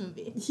in this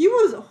movie. He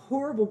was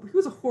horrible. He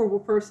was a horrible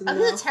person. He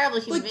was a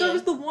terrible human being. There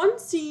was the one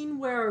scene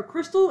where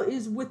Crystal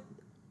is with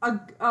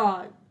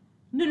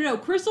No.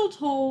 Crystal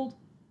told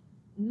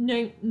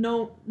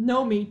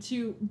Nomi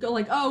to go,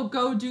 like,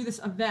 go do this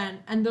event.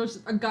 And there's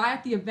a guy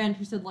at the event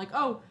who said, like,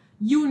 oh,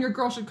 you and your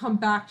girl should come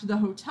back to the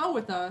hotel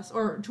with us,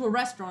 or to a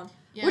restaurant.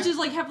 Yeah. Which is,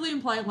 like, heavily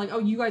implying, like, oh,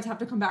 you guys have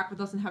to come back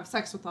with us and have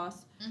sex with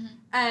us.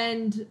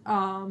 And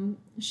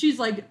she's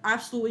like,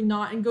 absolutely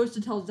not, and goes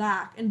to tell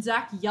Zach. And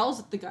Zach yells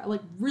at the guy,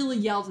 like, really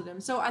yells at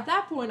him. So at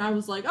that point, I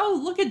was like, oh,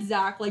 look at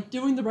Zach, like,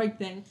 doing the right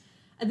thing.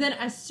 And then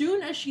as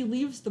soon as she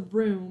leaves the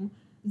room,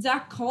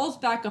 Zach calls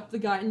back up the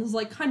guy and is,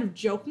 like, kind of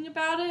joking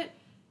about it.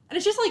 And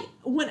it's just, like,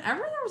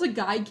 whenever there was a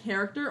guy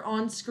character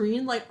on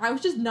screen, like, I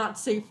was just not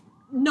safe.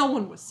 No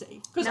one was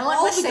safe. No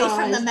one was safe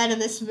from the men in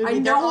this movie.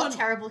 They're all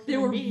terrible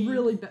human beings. They were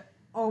really bad.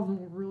 All of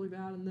them were really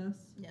bad in this.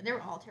 Yeah, they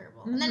were all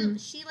terrible. And then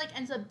she, like,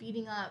 ends up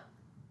beating up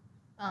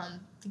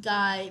the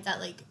guy that,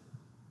 like,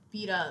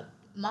 beat up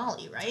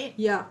Molly, right?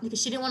 Yeah. Because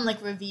she didn't want to,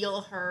 like,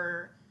 reveal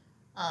her,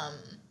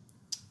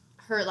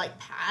 like,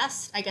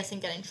 past, I guess,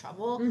 and get in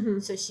trouble.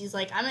 So she's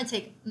like, I'm going to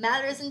take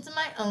matters into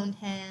my own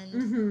hand.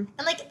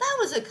 And, like, that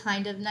was a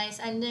kind of nice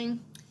ending.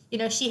 You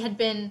know, she had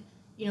been,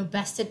 you know,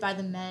 bested by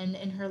the men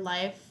in her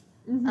life.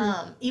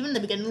 Even in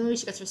the beginning of the movie,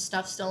 she gets her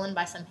stuff stolen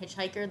by some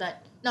hitchhiker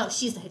that... No,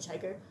 she's the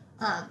hitchhiker.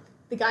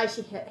 The guy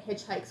she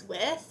hitchhikes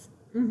with.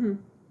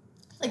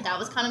 Like, that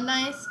was kind of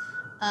nice.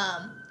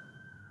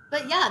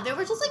 But yeah, there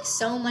were just, like,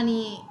 so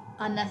many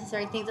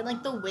unnecessary things. And,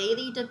 like, the way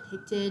they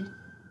depicted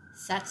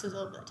sex was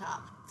over the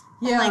top.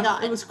 Yeah, oh my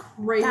God. It was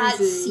crazy. That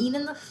scene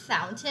in the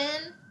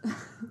fountain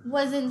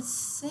was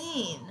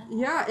insane.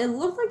 Yeah, it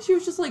looked like she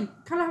was just,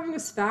 like, kind of having a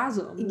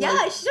spasm. Yeah,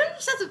 like, she didn't have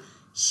a spasm.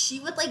 She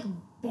would, like,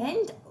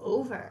 bend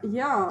over.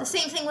 Yeah. The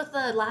same thing with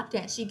the lap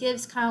dance. She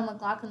gives Kyle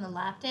MacLachlan the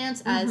lap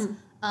dance as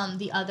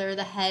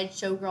the head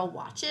showgirl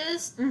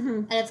watches.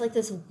 And it's like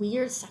this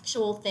weird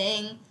sexual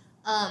thing.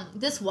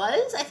 This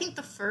was, I think,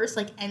 the first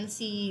like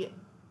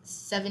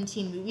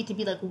NC-17 movie to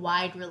be like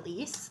wide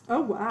release.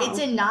 Oh wow. It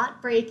did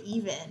not break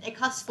even. It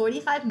cost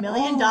 $45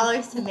 million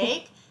to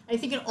make. I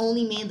think it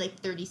only made like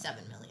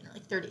 37 million or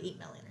like 38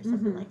 million or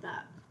something like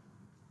that.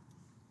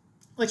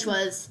 Which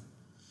was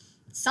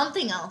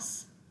something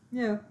else.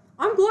 Yeah.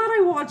 I'm glad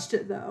I watched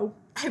it though.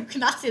 I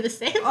cannot say the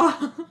same.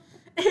 I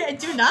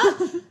do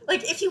not.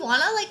 Like, if you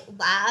want to like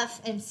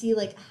laugh and see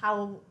like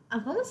how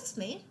when was this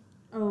made?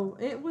 Oh,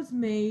 it was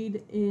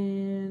made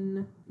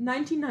in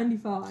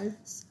 1995.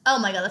 Oh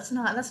my god, that's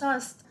not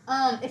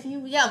if you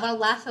want to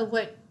laugh at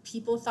what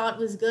people thought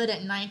was good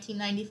at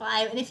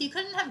 1995, and if you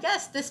couldn't have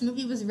guessed, this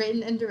movie was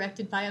written and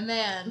directed by a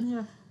man.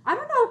 Yeah. I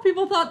don't know if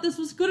people thought this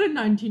was good in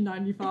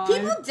 1995.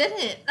 People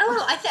didn't.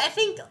 Oh, I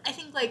think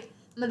like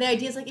the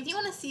idea is like if you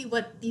want to see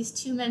what these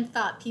two men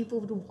thought people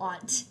would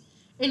want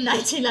in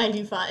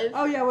 1995.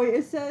 Oh yeah, wait.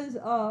 It says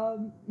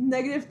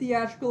negative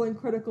theatrical and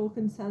critical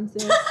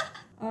consensus.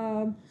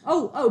 But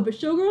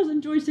Showgirls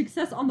enjoyed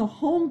success on the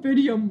home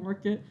video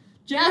market,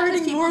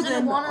 generating more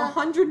than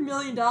 $100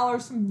 million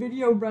from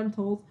video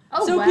rentals.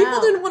 Oh, so wow.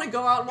 people didn't want to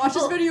go out and watch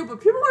this video,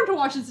 but people wanted to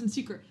watch this in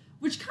secret,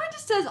 which kind of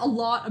says a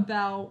lot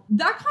about,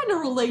 that kind of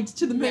relates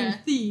to the main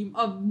theme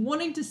of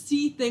wanting to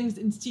see things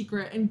in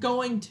secret and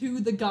going to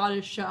the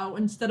goddess show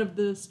instead of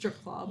the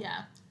strip club.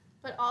 Yeah.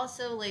 But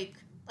also, like,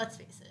 let's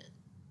face it,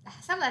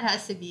 some of that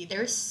has to be,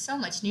 there was so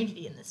much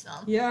nudity in this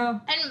film. Yeah.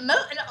 And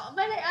might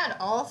I add,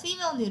 all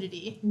female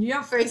nudity.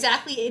 Yeah. For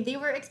exactly, they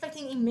were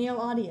expecting a male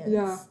audience.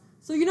 Yeah.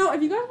 So, if you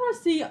guys want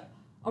to see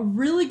a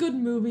really good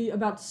movie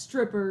about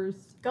strippers,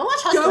 go watch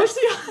Hustlers.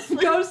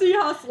 Go see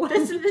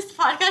Hustlers. This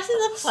podcast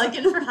is a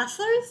plug-in for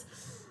Hustlers.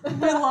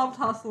 We loved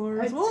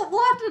Hustlers.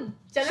 We'll have to...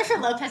 Jennifer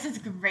Lopez is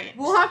great.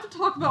 We'll have to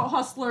talk about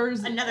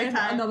Hustlers another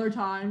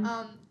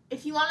time.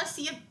 If you want to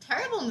see a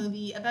terrible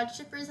movie about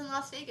strippers in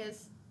Las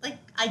Vegas, like,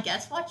 I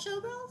guess watch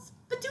Showgirls,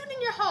 but do it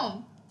in your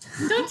home.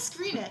 Don't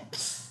screen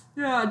it.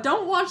 Yeah,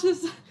 don't watch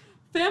this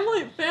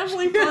family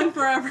fun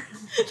forever.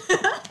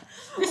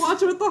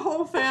 Watch it with the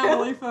whole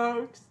family,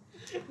 folks.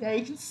 Yeah,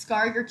 you can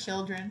scar your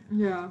children.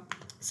 Yeah.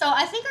 So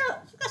I think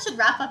that should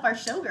wrap up our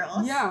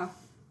Showgirls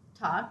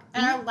talk.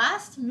 And our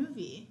last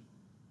movie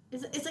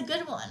is a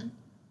good one.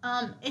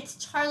 It's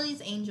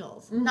Charlie's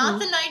Angels. Not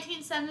the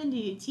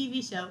 1970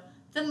 TV show.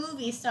 The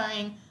movie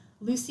starring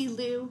Lucy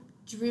Liu,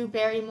 Drew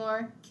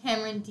Barrymore,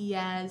 Cameron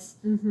Diaz.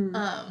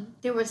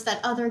 There was that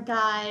other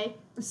guy.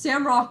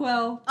 Sam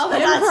Rockwell. Oh my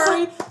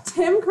god.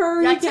 Tim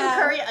Curry. Yeah, Tim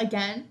Curry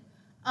again.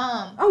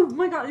 Oh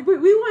my god. We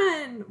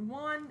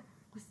went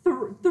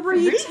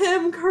 3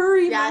 Tim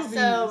Curry movies. Yeah,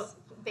 so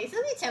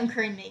basically Tim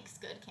Curry makes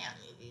good camp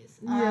movies.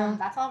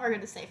 That's all we're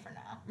going to say for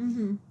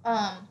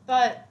now.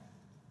 But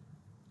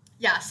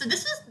yeah, so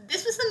this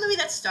was the movie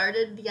that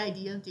started the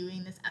idea of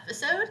doing this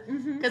episode,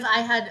 because I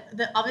had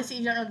obviously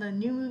you don't know, the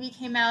new movie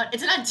came out. It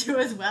did not do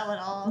as well at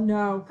all.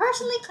 No.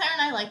 Personally, Claire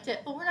and I liked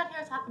it, but we're not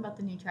here to talk about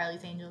the new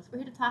Charlie's Angels. We're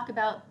here to talk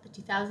about the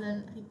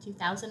 2000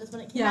 is when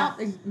it came out.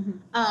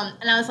 And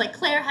I was like,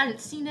 Claire hadn't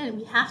seen it, and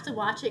we have to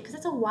watch it because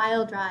it's a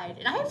wild ride.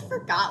 And I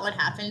forgot what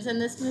happens in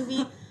this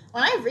movie.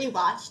 When I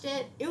rewatched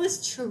it, it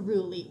was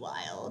truly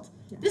wild.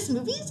 Yeah. This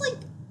movie is like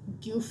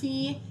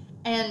goofy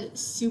and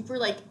super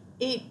like.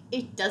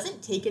 It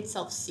doesn't take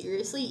itself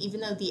seriously, even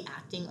though the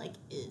acting, like,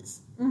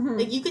 is.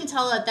 Like, you can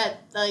tell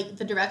that, like,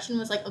 the direction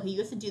was like, okay, you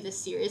have to do this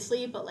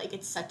seriously, but, like,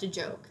 it's such a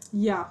joke.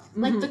 Yeah.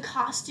 Like, the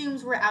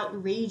costumes were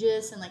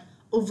outrageous and, like,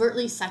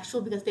 overtly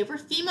sexual because they were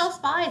female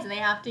spies and they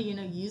have to,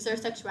 use their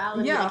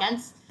sexuality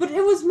against... But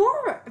it was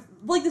more,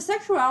 like, the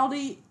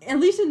sexuality, at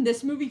least in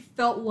this movie,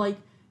 felt like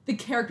the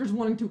characters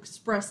wanting to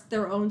express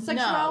their own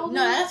sexuality.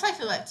 No, that's how I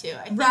feel that, too.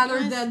 I think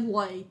rather than,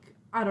 like...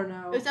 I don't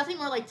know. It was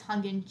definitely more like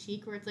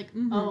tongue-in-cheek, where it's like,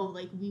 oh,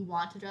 like, we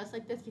want to dress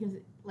like this because,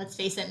 let's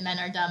face it, men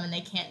are dumb and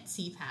they can't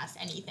see past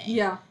anything.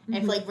 Yeah.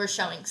 If, like, we're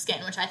showing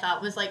skin, which I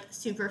thought was, like,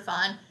 super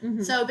fun.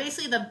 So,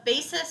 basically, the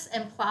basis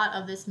and plot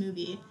of this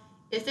movie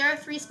is there are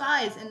 3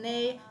 spies, and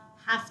they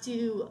have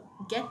to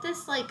get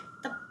this, like,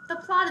 the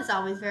plot is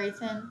always very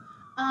thin.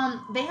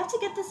 They have to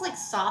get this, like,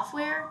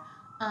 software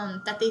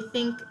that they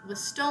think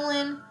was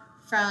stolen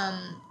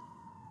from,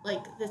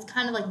 like, this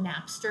kind of, like,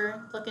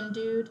 Napster-looking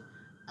dude.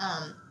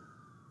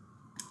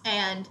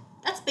 And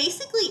that's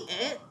basically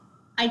it.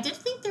 I did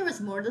think there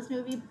was more to this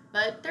movie,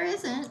 but there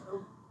isn't.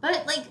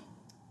 But, like,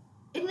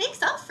 it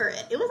makes up for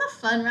it. It was a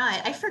fun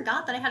ride. I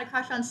forgot that I had a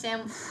crush on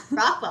Sam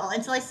Rockwell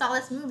until I saw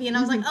this movie, and I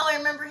was like, oh, I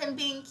remember him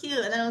being cute.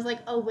 And then I was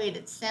like, oh, wait,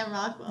 it's Sam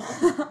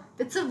Rockwell.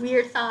 It's a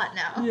weird thought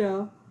now.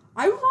 Yeah.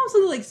 I was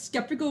also, like,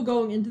 skeptical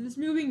going into this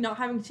movie, not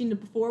having seen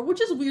it before, which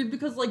is weird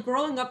because, like,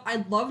 growing up,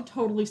 I loved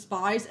Totally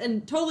Spies,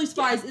 and Totally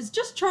Spies is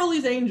just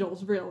Charlie's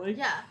Angels, really.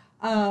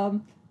 Yeah.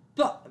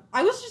 But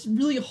I was just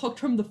really hooked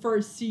from the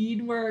first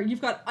scene where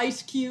you've got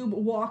Ice Cube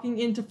walking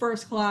into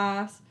first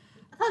class.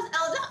 I thought it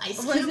was not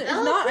Ice Cube. It's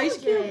not Ice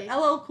Cube?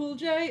 LL Cool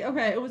J?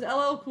 Okay, it was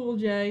LL Cool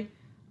J.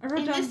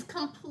 in this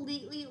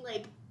completely,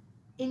 like,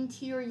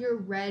 interior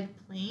red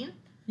plane.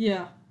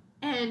 Yeah.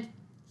 And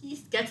he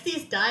gets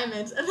these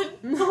diamonds and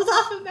then pulls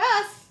off a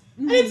mask.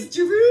 And it's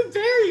Drew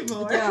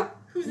Barrymore,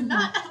 who's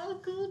not LL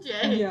Cool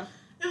J. Yeah.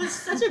 It was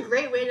such a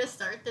great way to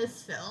start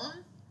this film.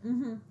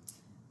 Mm-hmm.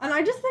 And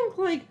I just think,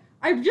 like,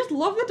 I just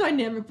love the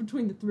dynamic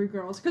between the three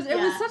girls, because it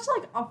was such,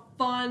 like, a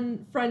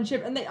fun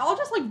friendship, and they all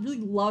just, like, really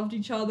loved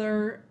each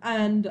other,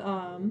 and,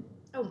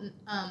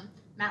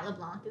 Matt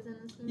LeBlanc is in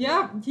this movie.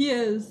 Yeah, he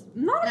is.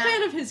 Not a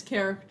fan of his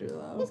character,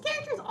 though. His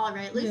character's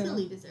alright. Lucy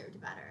Liu deserved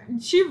better.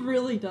 She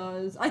really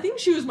does. I think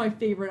she was my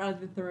favorite out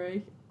of the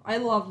three. I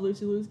love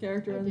Lucy Liu's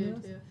character in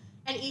this. Too.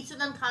 And each of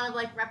them kind of,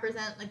 like,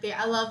 represent, like,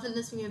 I love in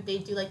this movie they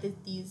do, like,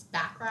 these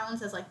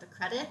backgrounds as, like, the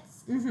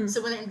credits. Mm-hmm.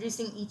 So when they're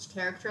introducing each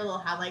character, they'll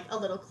have, like, a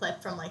little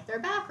clip from, like, their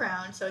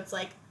background. So it's,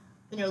 like,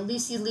 you know,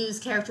 Lucy Liu's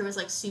character was,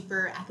 like,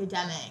 super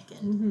academic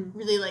and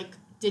really, like,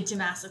 did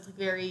gymnastics, like,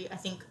 very, I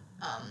think,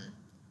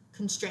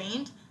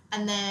 constrained.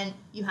 And then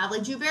you have,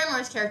 like, Drew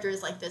Barrymore's character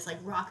is, like, this, like,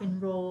 rock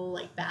and roll,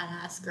 like,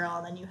 badass girl.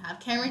 And then you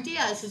have Cameron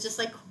Diaz, who's just,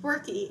 like,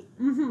 quirky.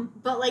 Mm-hmm.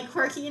 But, like,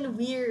 quirky and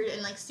weird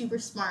and, like, super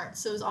smart.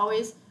 So it was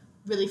always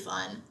really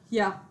fun.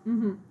 Yeah.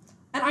 Mm-hmm.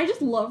 And I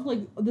just love,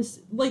 like,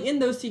 this, like, in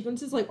those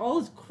sequences, like, all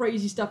this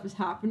crazy stuff is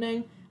happening.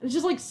 And it's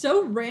just, like,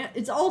 so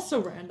it's all so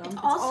random.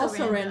 It's all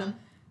so random.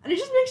 And it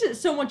just makes it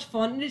so much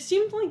fun. And it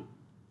seemed like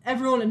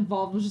everyone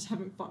involved was just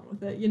having fun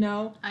with it, you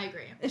know? I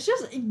agree. It's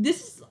just,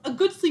 this is a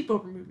good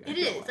sleepover movie. It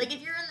is. Like, if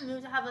you're in the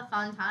mood to have a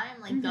fun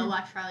time, like, go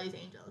watch Charlie's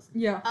Angels.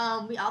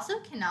 Yeah. We also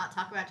cannot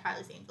talk about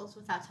Charlie's Angels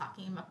without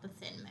talking about the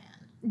Thin Man.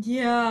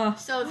 Yeah.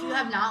 So if you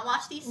have not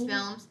watched these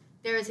films,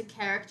 there is a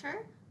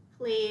character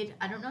played,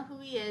 I don't know who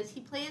he is.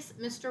 He plays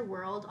Mr.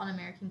 World on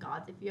American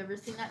Gods, if you've ever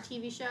seen that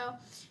TV show.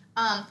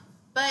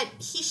 But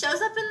he shows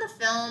up in the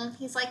film.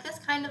 He's like this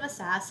kind of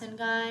assassin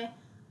guy.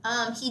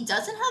 He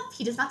does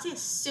not say a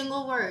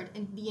single word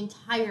in the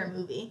entire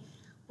movie,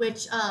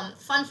 which,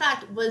 fun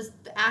fact, was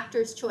the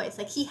actor's choice.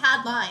 Like, he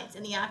had lines,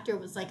 and the actor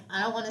was like,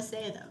 I don't want to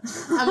say them.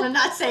 I'm going to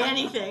not say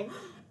anything.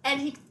 And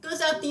he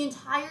goes out the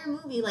entire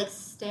movie, like,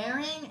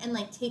 staring and,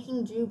 like,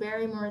 taking Drew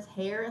Barrymore's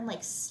hair and,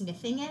 like,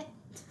 sniffing it.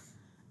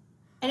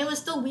 And it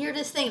was the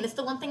weirdest thing. It's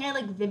the one thing I,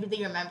 like,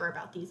 vividly remember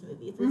about these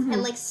movies. Is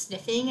him, like,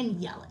 sniffing and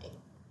yelling.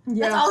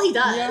 Yeah. That's all he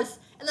does. Yeah.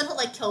 And then he'll,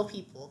 like, kill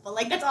people. But,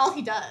 like, that's all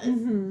he does.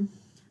 Mm-hmm.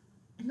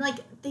 And, like,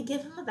 they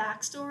give him a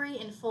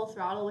backstory in Full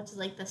Throttle, which is,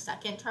 like, the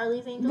second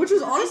Charlie's Angels Which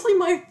was honestly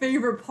my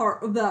favorite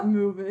part of that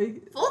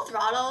movie. Full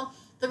Throttle,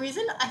 the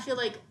reason I feel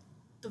like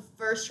the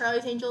first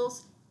Charlie's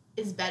Angels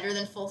is better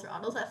than Full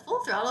Throttle is that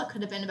Full Throttle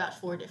could have been about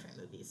 4 different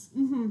movies.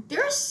 Mm-hmm.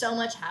 There is so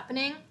much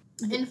happening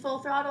in Full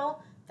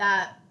Throttle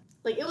that,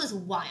 like, it was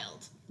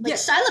wild. Like,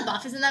 Shia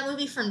LaBeouf is in that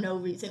movie for no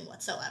reason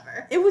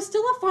whatsoever. It was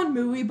still a fun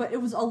movie, but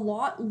it was a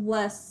lot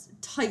less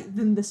tight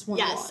than this one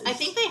was. Yes, I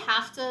think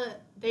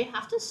they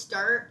have to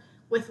start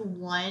with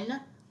one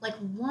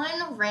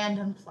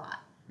random plot.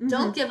 Mm-hmm.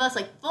 Don't give us,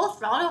 like, Full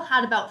Throttle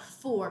had about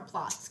 4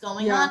 plots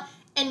going on,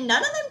 and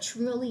none of them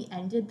truly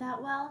ended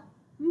that well.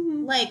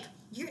 Mm-hmm. Like,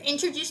 you're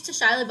introduced to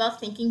Shia LaBeouf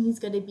thinking he's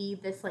going to be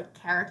this, like,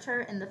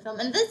 character in the film,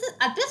 and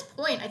at this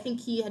point, I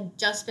think he had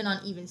just been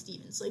on Even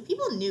Stevens, so, like,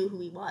 people knew who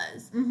he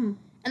was. Mm-hmm.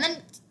 And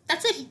then,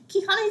 that's it,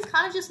 he's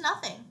kind of just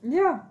nothing.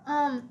 Yeah.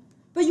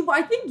 But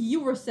I think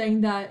you were saying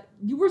that,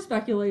 you were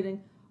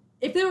speculating,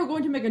 if they were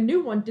going to make a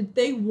new one, did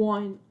they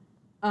want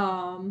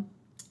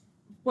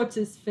what's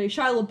his face,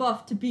 Shia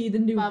LaBeouf, to be the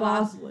new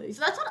Bosley.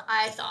 So that's what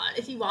I thought.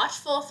 If you watch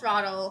Full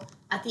Throttle,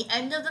 at the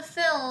end of the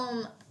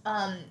film,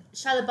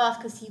 Shia LaBeouf,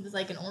 because he was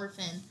like an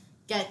orphan,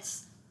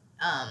 gets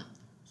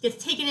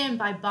taken in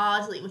by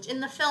Bosley, which in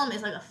the film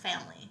is like a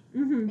family.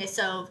 Mm-hmm. And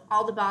so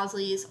all the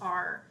Bosleys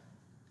are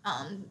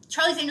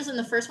Charlie's Angels in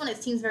the first one,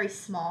 it seems very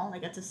small,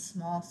 like it's a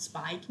small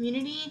spy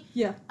community.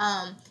 Yeah.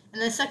 And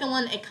the second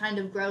one, it kind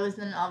of grows,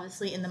 and then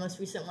obviously in the most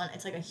recent one,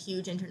 it's like a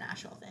huge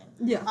international thing.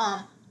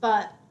 Yeah.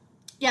 But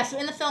yeah, so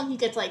in the film,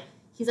 he's like,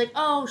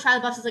 oh,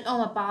 Shia LaBeouf is like,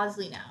 oh, I'm a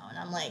Bosley now, and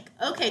I'm like,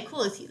 okay,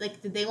 cool. Is he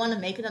like, did they want to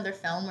make another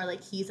film where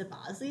like he's a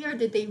Bosley, or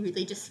did they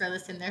really just throw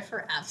this in there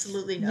for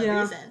absolutely no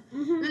reason?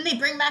 Mm-hmm. And then they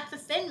bring back the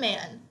Thin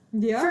Man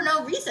for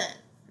no reason.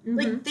 Mm-hmm.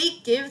 Like they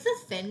give the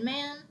Thin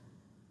Man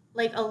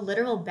like a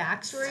literal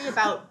backstory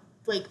about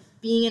like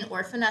being an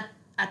orphan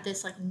at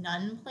this like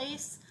nun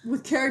place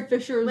with Carrie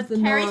Fisher as the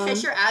nun.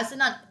 Fisher as the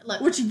nun.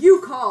 Look, which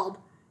you called.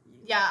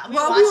 Yeah, we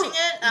were watching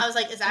it, and I was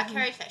like, is that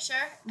Carrie Fisher?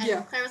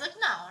 And Claire was like,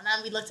 no. And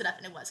then we looked it up,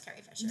 and it was Carrie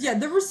Fisher. Yeah,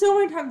 there were so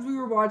many times we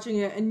were watching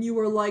it, and you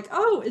were like,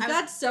 oh, is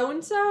that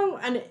so-and-so?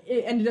 And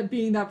it ended up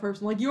being that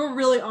person. Like, you were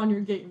really on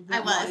your game. I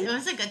was. Night. It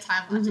was a good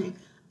time watching.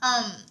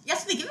 Mm-hmm.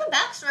 Yes, they give him a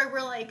backstory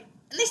where, like,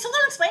 and they still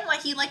don't explain why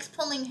he likes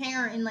pulling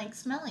hair and, like,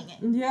 smelling it.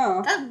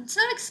 Yeah. That's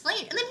not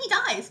explained. And then he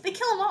dies. They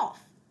kill him off.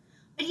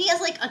 And he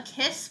has, like, a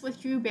kiss with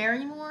Drew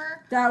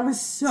Barrymore. That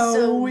was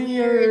so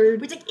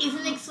weird. Which, like,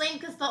 isn't explained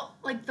because,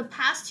 the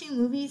past 2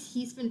 movies,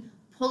 he's been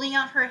pulling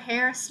out her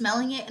hair,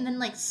 smelling it, and then,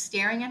 like,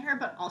 staring at her,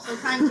 but also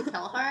trying to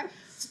kill her.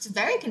 So it's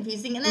very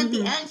confusing. And then at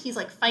the end, he's,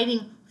 like,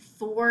 fighting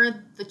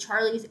for the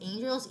Charlie's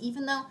Angels,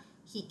 even though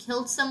he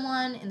killed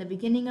someone in the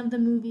beginning of the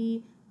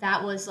movie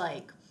that was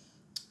like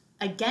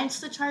against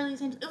the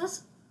Charlie's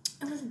Angels.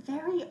 It was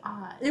very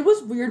odd. It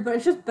was weird, but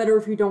it's just better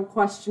if you don't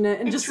question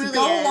it and It just truly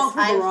go is. along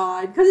for the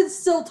ride, because it's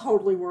still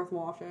totally worth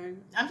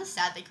watching. I'm just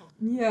sad they killed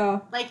him. Yeah.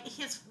 Like,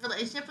 his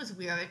relationship was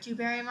weird with Drew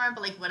Barrymore,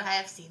 but, like, would I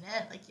have seen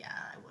it? Like, yeah,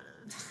 I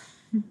would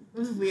have. It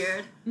was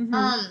weird.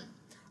 Mm-hmm.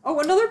 Oh,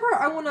 another part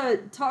I want to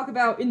talk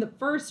about in the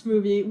first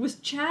movie was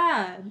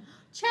Chad.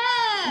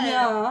 Chad!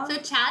 Yeah. So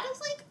Chad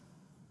is, like,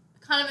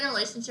 kind of in a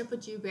relationship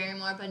with Drew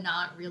Barrymore, but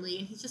not really.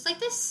 And he's just, like,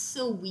 this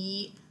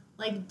sweet,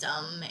 like,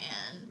 dumb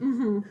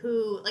man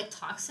who, like,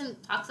 talks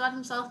about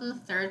himself in the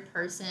third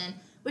person,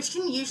 which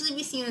can usually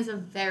be seen as a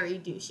very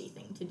douchey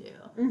thing to do.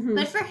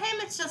 But for him,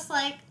 it's just,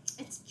 like,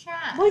 it's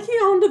Chad. Like, he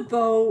owned a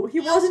boat. He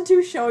wasn't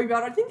too showy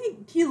about it. I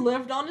think he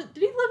lived on it.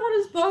 Did he live on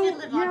his boat? He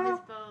did live on his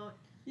boat.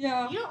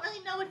 Yeah. You don't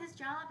really know what his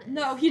job is.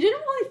 No, he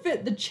didn't really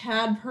fit the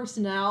Chad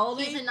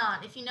personality. He's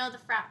not. If you know the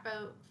frat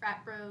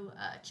bro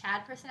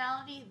Chad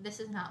personality, this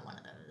is not one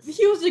of those.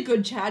 He was a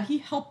good Chad. He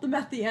helped them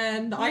at the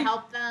end. He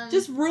helped them.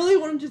 Just really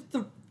wanted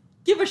to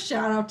give a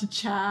shout out to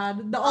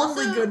Chad, the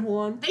only good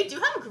one. They do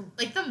have,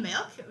 like, the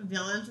male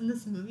villains in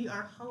this movie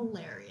are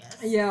hilarious.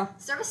 Yeah.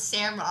 Start with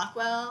Sam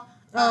Rockwell.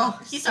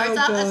 He so starts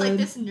off good. as, like,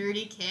 this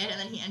nerdy kid, and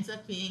then he ends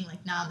up being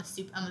like, nah,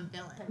 I'm a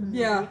villain.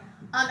 Yeah.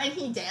 And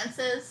he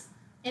dances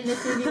in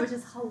this movie, which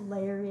is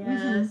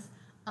hilarious.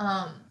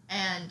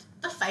 And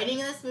the fighting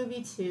in this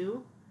movie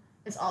too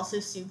is also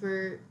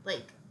super,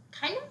 like,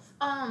 kind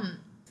of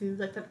through,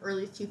 like, the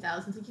early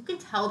 2000s. Like, you can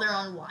tell they're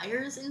on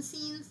wires in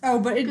scenes. Oh,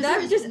 but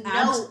that just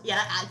adds. Yeah,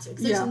 that adds to it.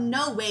 Because there's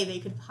no way they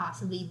could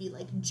possibly be,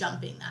 like,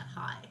 jumping that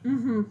high.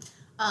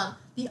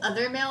 The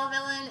other male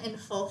villain in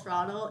Full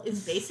Throttle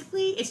is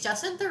basically, it's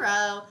Justin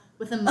Theroux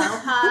with a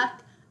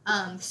mohawk,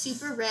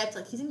 super ripped,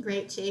 like, he's in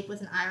great shape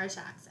with an Irish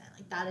accent.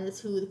 Like, that is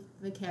who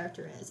the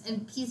character is.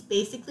 And he's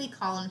basically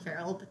Colin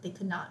Farrell, but they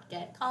could not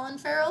get Colin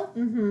Farrell.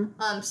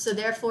 So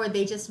therefore,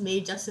 they just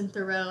made Justin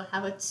Theroux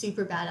have a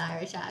super bad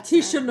Irish accent.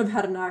 He shouldn't have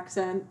had an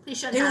accent. He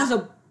shouldn't have. It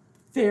was a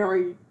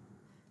very...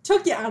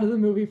 took you out of the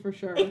movie for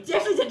sure. It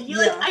definitely did.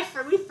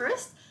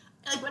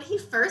 Like, when he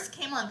first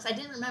came on, because I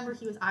didn't remember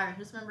he was Irish, I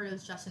just remember it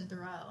was Justin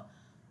Theroux.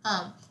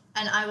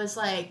 And I was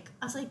like,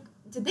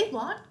 did they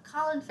want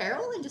Colin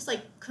Farrell and just,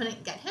 like,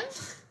 couldn't get him?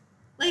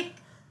 Like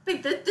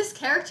this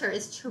character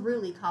is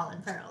truly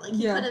Colin Farrell. Like,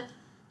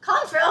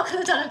 Colin Farrell could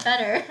have done it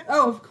better.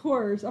 Oh, of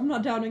course. I'm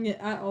not doubting it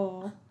at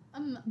all.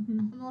 I'm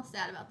a little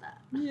sad about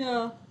that.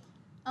 Yeah.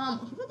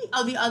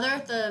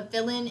 The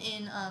villain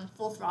in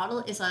Full Throttle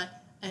is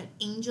an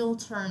angel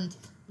turned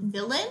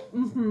villain,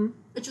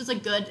 which was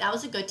that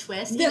was a good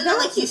twist. Yeah, even though,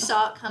 like, you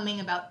saw it coming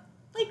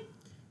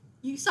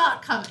you saw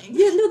it coming.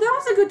 Yeah, no,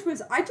 that was a good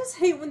twist. I just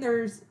hate when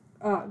there's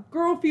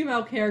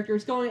girl-female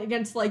characters going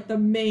against, like, the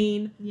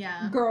main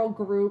girl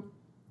group.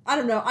 I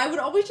don't know. I would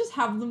always just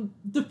have them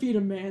defeat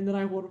a man than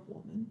I would a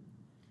woman.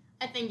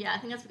 I think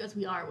that's because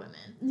we are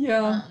women.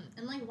 Yeah.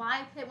 And, like,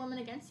 why pit women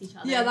against each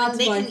other? Yeah, that's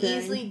they my can thing.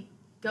 easily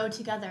go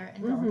together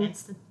and go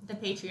against the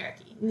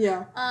patriarchy.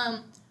 Yeah.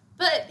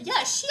 But yeah,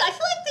 I feel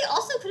like they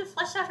also could have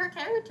fleshed out her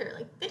character.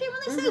 Like, they didn't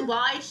really say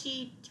why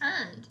she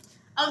turned.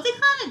 Oh, they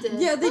kind of did.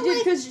 Yeah, they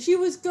did, because she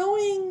was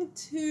going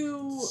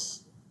to...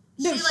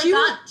 She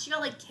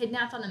got like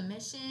kidnapped on a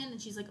mission, and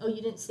she's like, "Oh,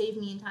 you didn't save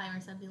me in time," or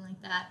something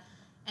like that.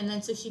 And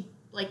then so she,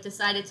 like,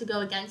 decided to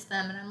go against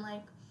them, and I'm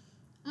like,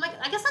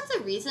 I guess that's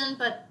a reason,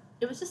 but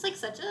it was just like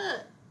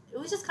it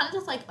was just kind of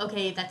just like,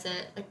 okay, that's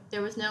it. Like,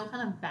 there was no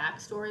kind of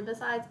backstory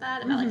besides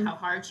that about like how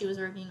hard she was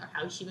working or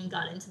how she even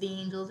got into the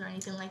Angels or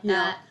anything like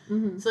that.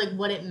 So, like,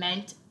 what it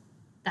meant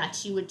that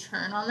she would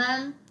turn on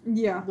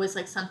them was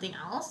like something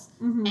else.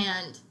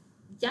 And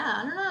yeah,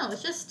 I don't know.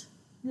 It's just.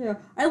 Yeah.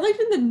 I liked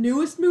in the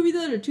newest movie,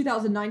 though, the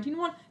 2019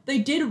 one, they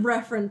did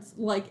reference,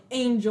 like,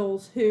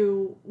 angels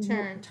who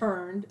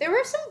turned. There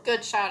were some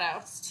good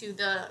shout-outs to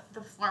the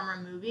former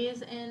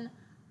movies in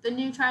the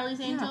new Charlie's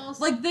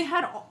Angels. Like, they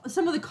had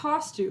some of the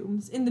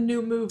costumes in the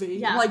new movie.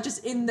 Yeah. Like,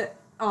 just in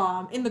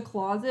the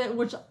closet,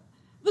 which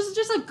was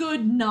just a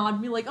good nod to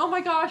me. Like, oh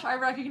my gosh, I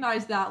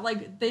recognize that.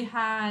 Like, they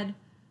had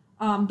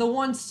the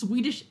one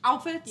Swedish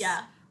outfits.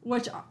 Yeah.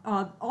 Which,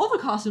 all the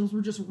costumes were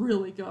just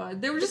really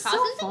good. They were just so fun.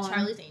 The costumes in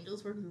Charlie's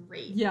Angels were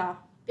great. Yeah.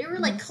 They were,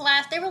 like,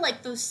 they were,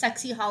 like, those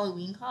sexy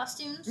Halloween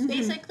costumes,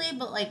 basically,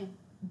 but, like,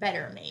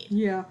 better made.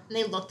 Yeah. And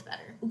they looked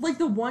better. Like,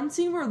 the one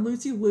scene where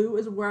Lucy Liu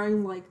is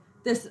wearing, like,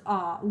 this,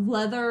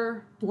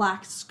 leather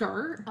black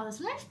skirt. Oh, that's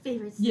one of my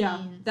favorite scenes.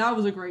 Yeah, that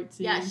was a great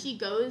scene. Yeah, she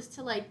goes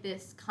to, like,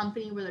 this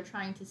company where they're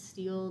trying to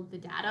steal the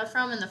data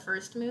from in the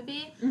first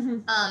movie.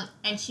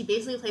 And she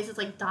basically plays this,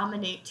 like,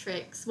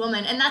 dominatrix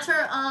woman. And that's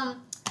her,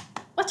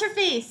 what's her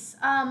face?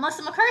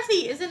 Melissa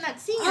McCarthy is in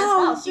that scene as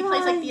well. She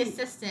plays, like, the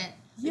assistant.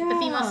 Like, the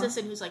female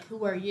assistant who's like,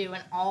 who are you?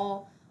 And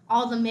all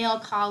the male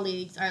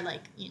colleagues are,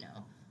 like, you know,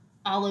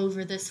 all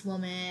over this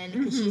woman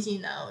because she's, you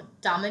know,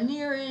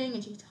 domineering,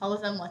 and she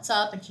tells them what's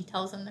up, and she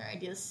tells them their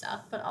ideas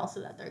stuff, but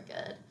also that they're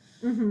good.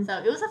 So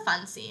it was a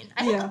fun scene.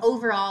 I think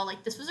overall,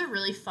 like, this was a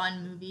really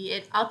fun movie.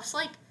 It ups,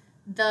 like,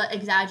 the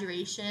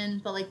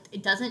exaggeration, but like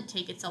it doesn't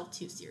take itself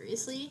too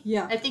seriously.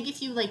 Yeah. I think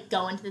if you like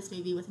go into this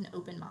movie with an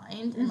open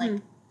mind and like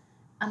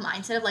a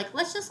mindset of like,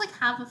 let's just like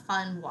have a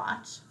fun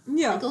watch.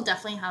 Yeah. Like, you'll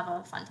definitely have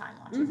a fun time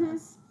watching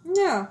this.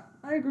 Yeah,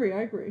 I agree.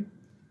 I'm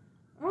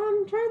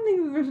trying to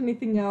think if there's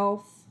anything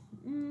else.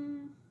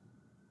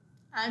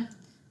 I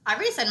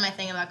already said my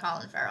thing about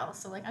Colin Farrell,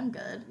 so like I'm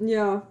good.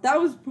 Yeah, that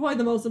was probably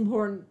the most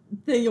important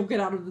thing you'll get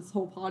out of this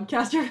whole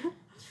podcast.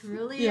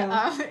 Truly,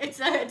 Yeah. It's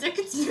a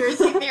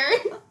conspiracy theory.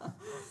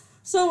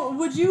 So,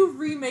 would you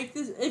remake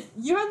this if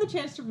you had the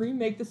chance to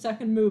remake the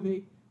second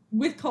movie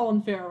with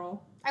Colin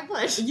Farrell? I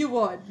would. You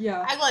would,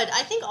 yeah. I would.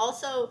 I think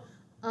also,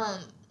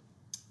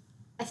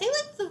 I think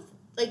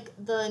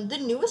the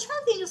newest Trial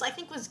of the Angels I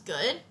think was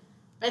good,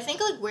 but I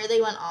think like where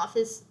they went off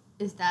is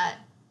that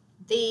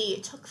they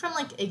took from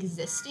like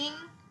existing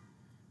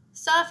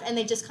stuff and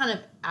they just kind of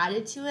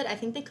added to it. I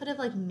think they could have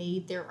like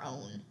made their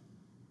own.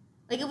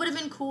 Like it would have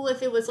been cool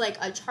if it was like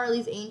a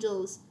Charlie's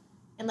Angels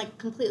in like a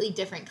completely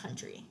different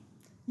country.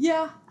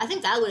 Yeah. I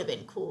think that would have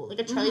been cool. Like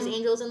a Charlie's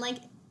Angels in like,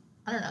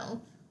 I don't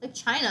know, like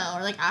China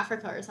or like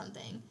Africa or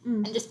something.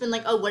 And just been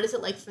like, oh, what is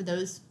it like for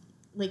those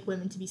like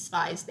women to be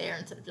spies there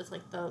instead of just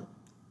like the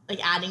like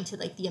adding to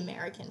like the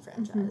American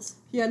franchise.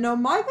 Yeah, no,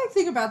 my big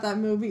thing about that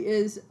movie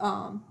is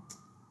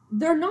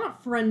they're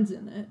not friends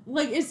in it.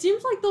 Like it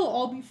seems like they'll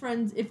all be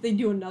friends if they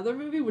do another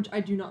movie, which I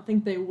do not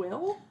think they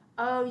will.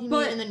 Oh, you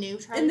mean in the new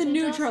Charlie's Angels? In the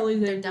new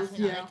Charlie's Angels, they're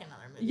definitely not making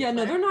another movie. Yeah,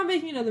 no, they're not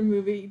making another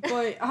movie,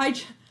 but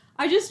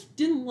I just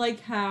didn't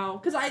like how,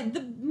 because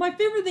my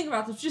favorite thing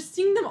about this was just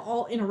seeing them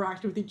all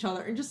interact with each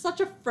other in just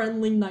such a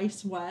friendly,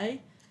 nice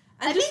way.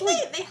 And I just think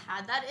like, they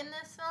had that in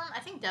this film. I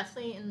think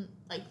definitely in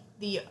like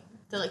the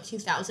like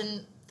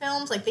 2000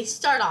 films, like they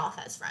start off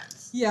as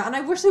friends. Yeah, and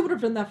I wish they would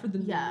have done that for the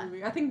new Yeah.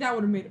 movie. I think that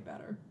would have made it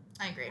better.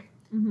 I agree.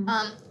 Mm-hmm.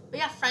 But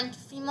yeah,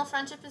 female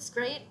friendship is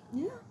great.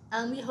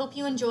 Yeah. We hope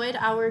you enjoyed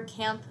our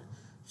camp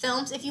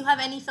films. If you have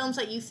any films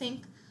that you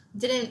think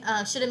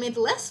should have made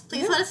the list,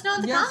 please let us know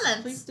in the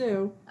comments. Please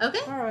do. Okay.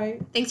 All right.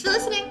 Thanks for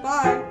listening.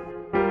 Bye.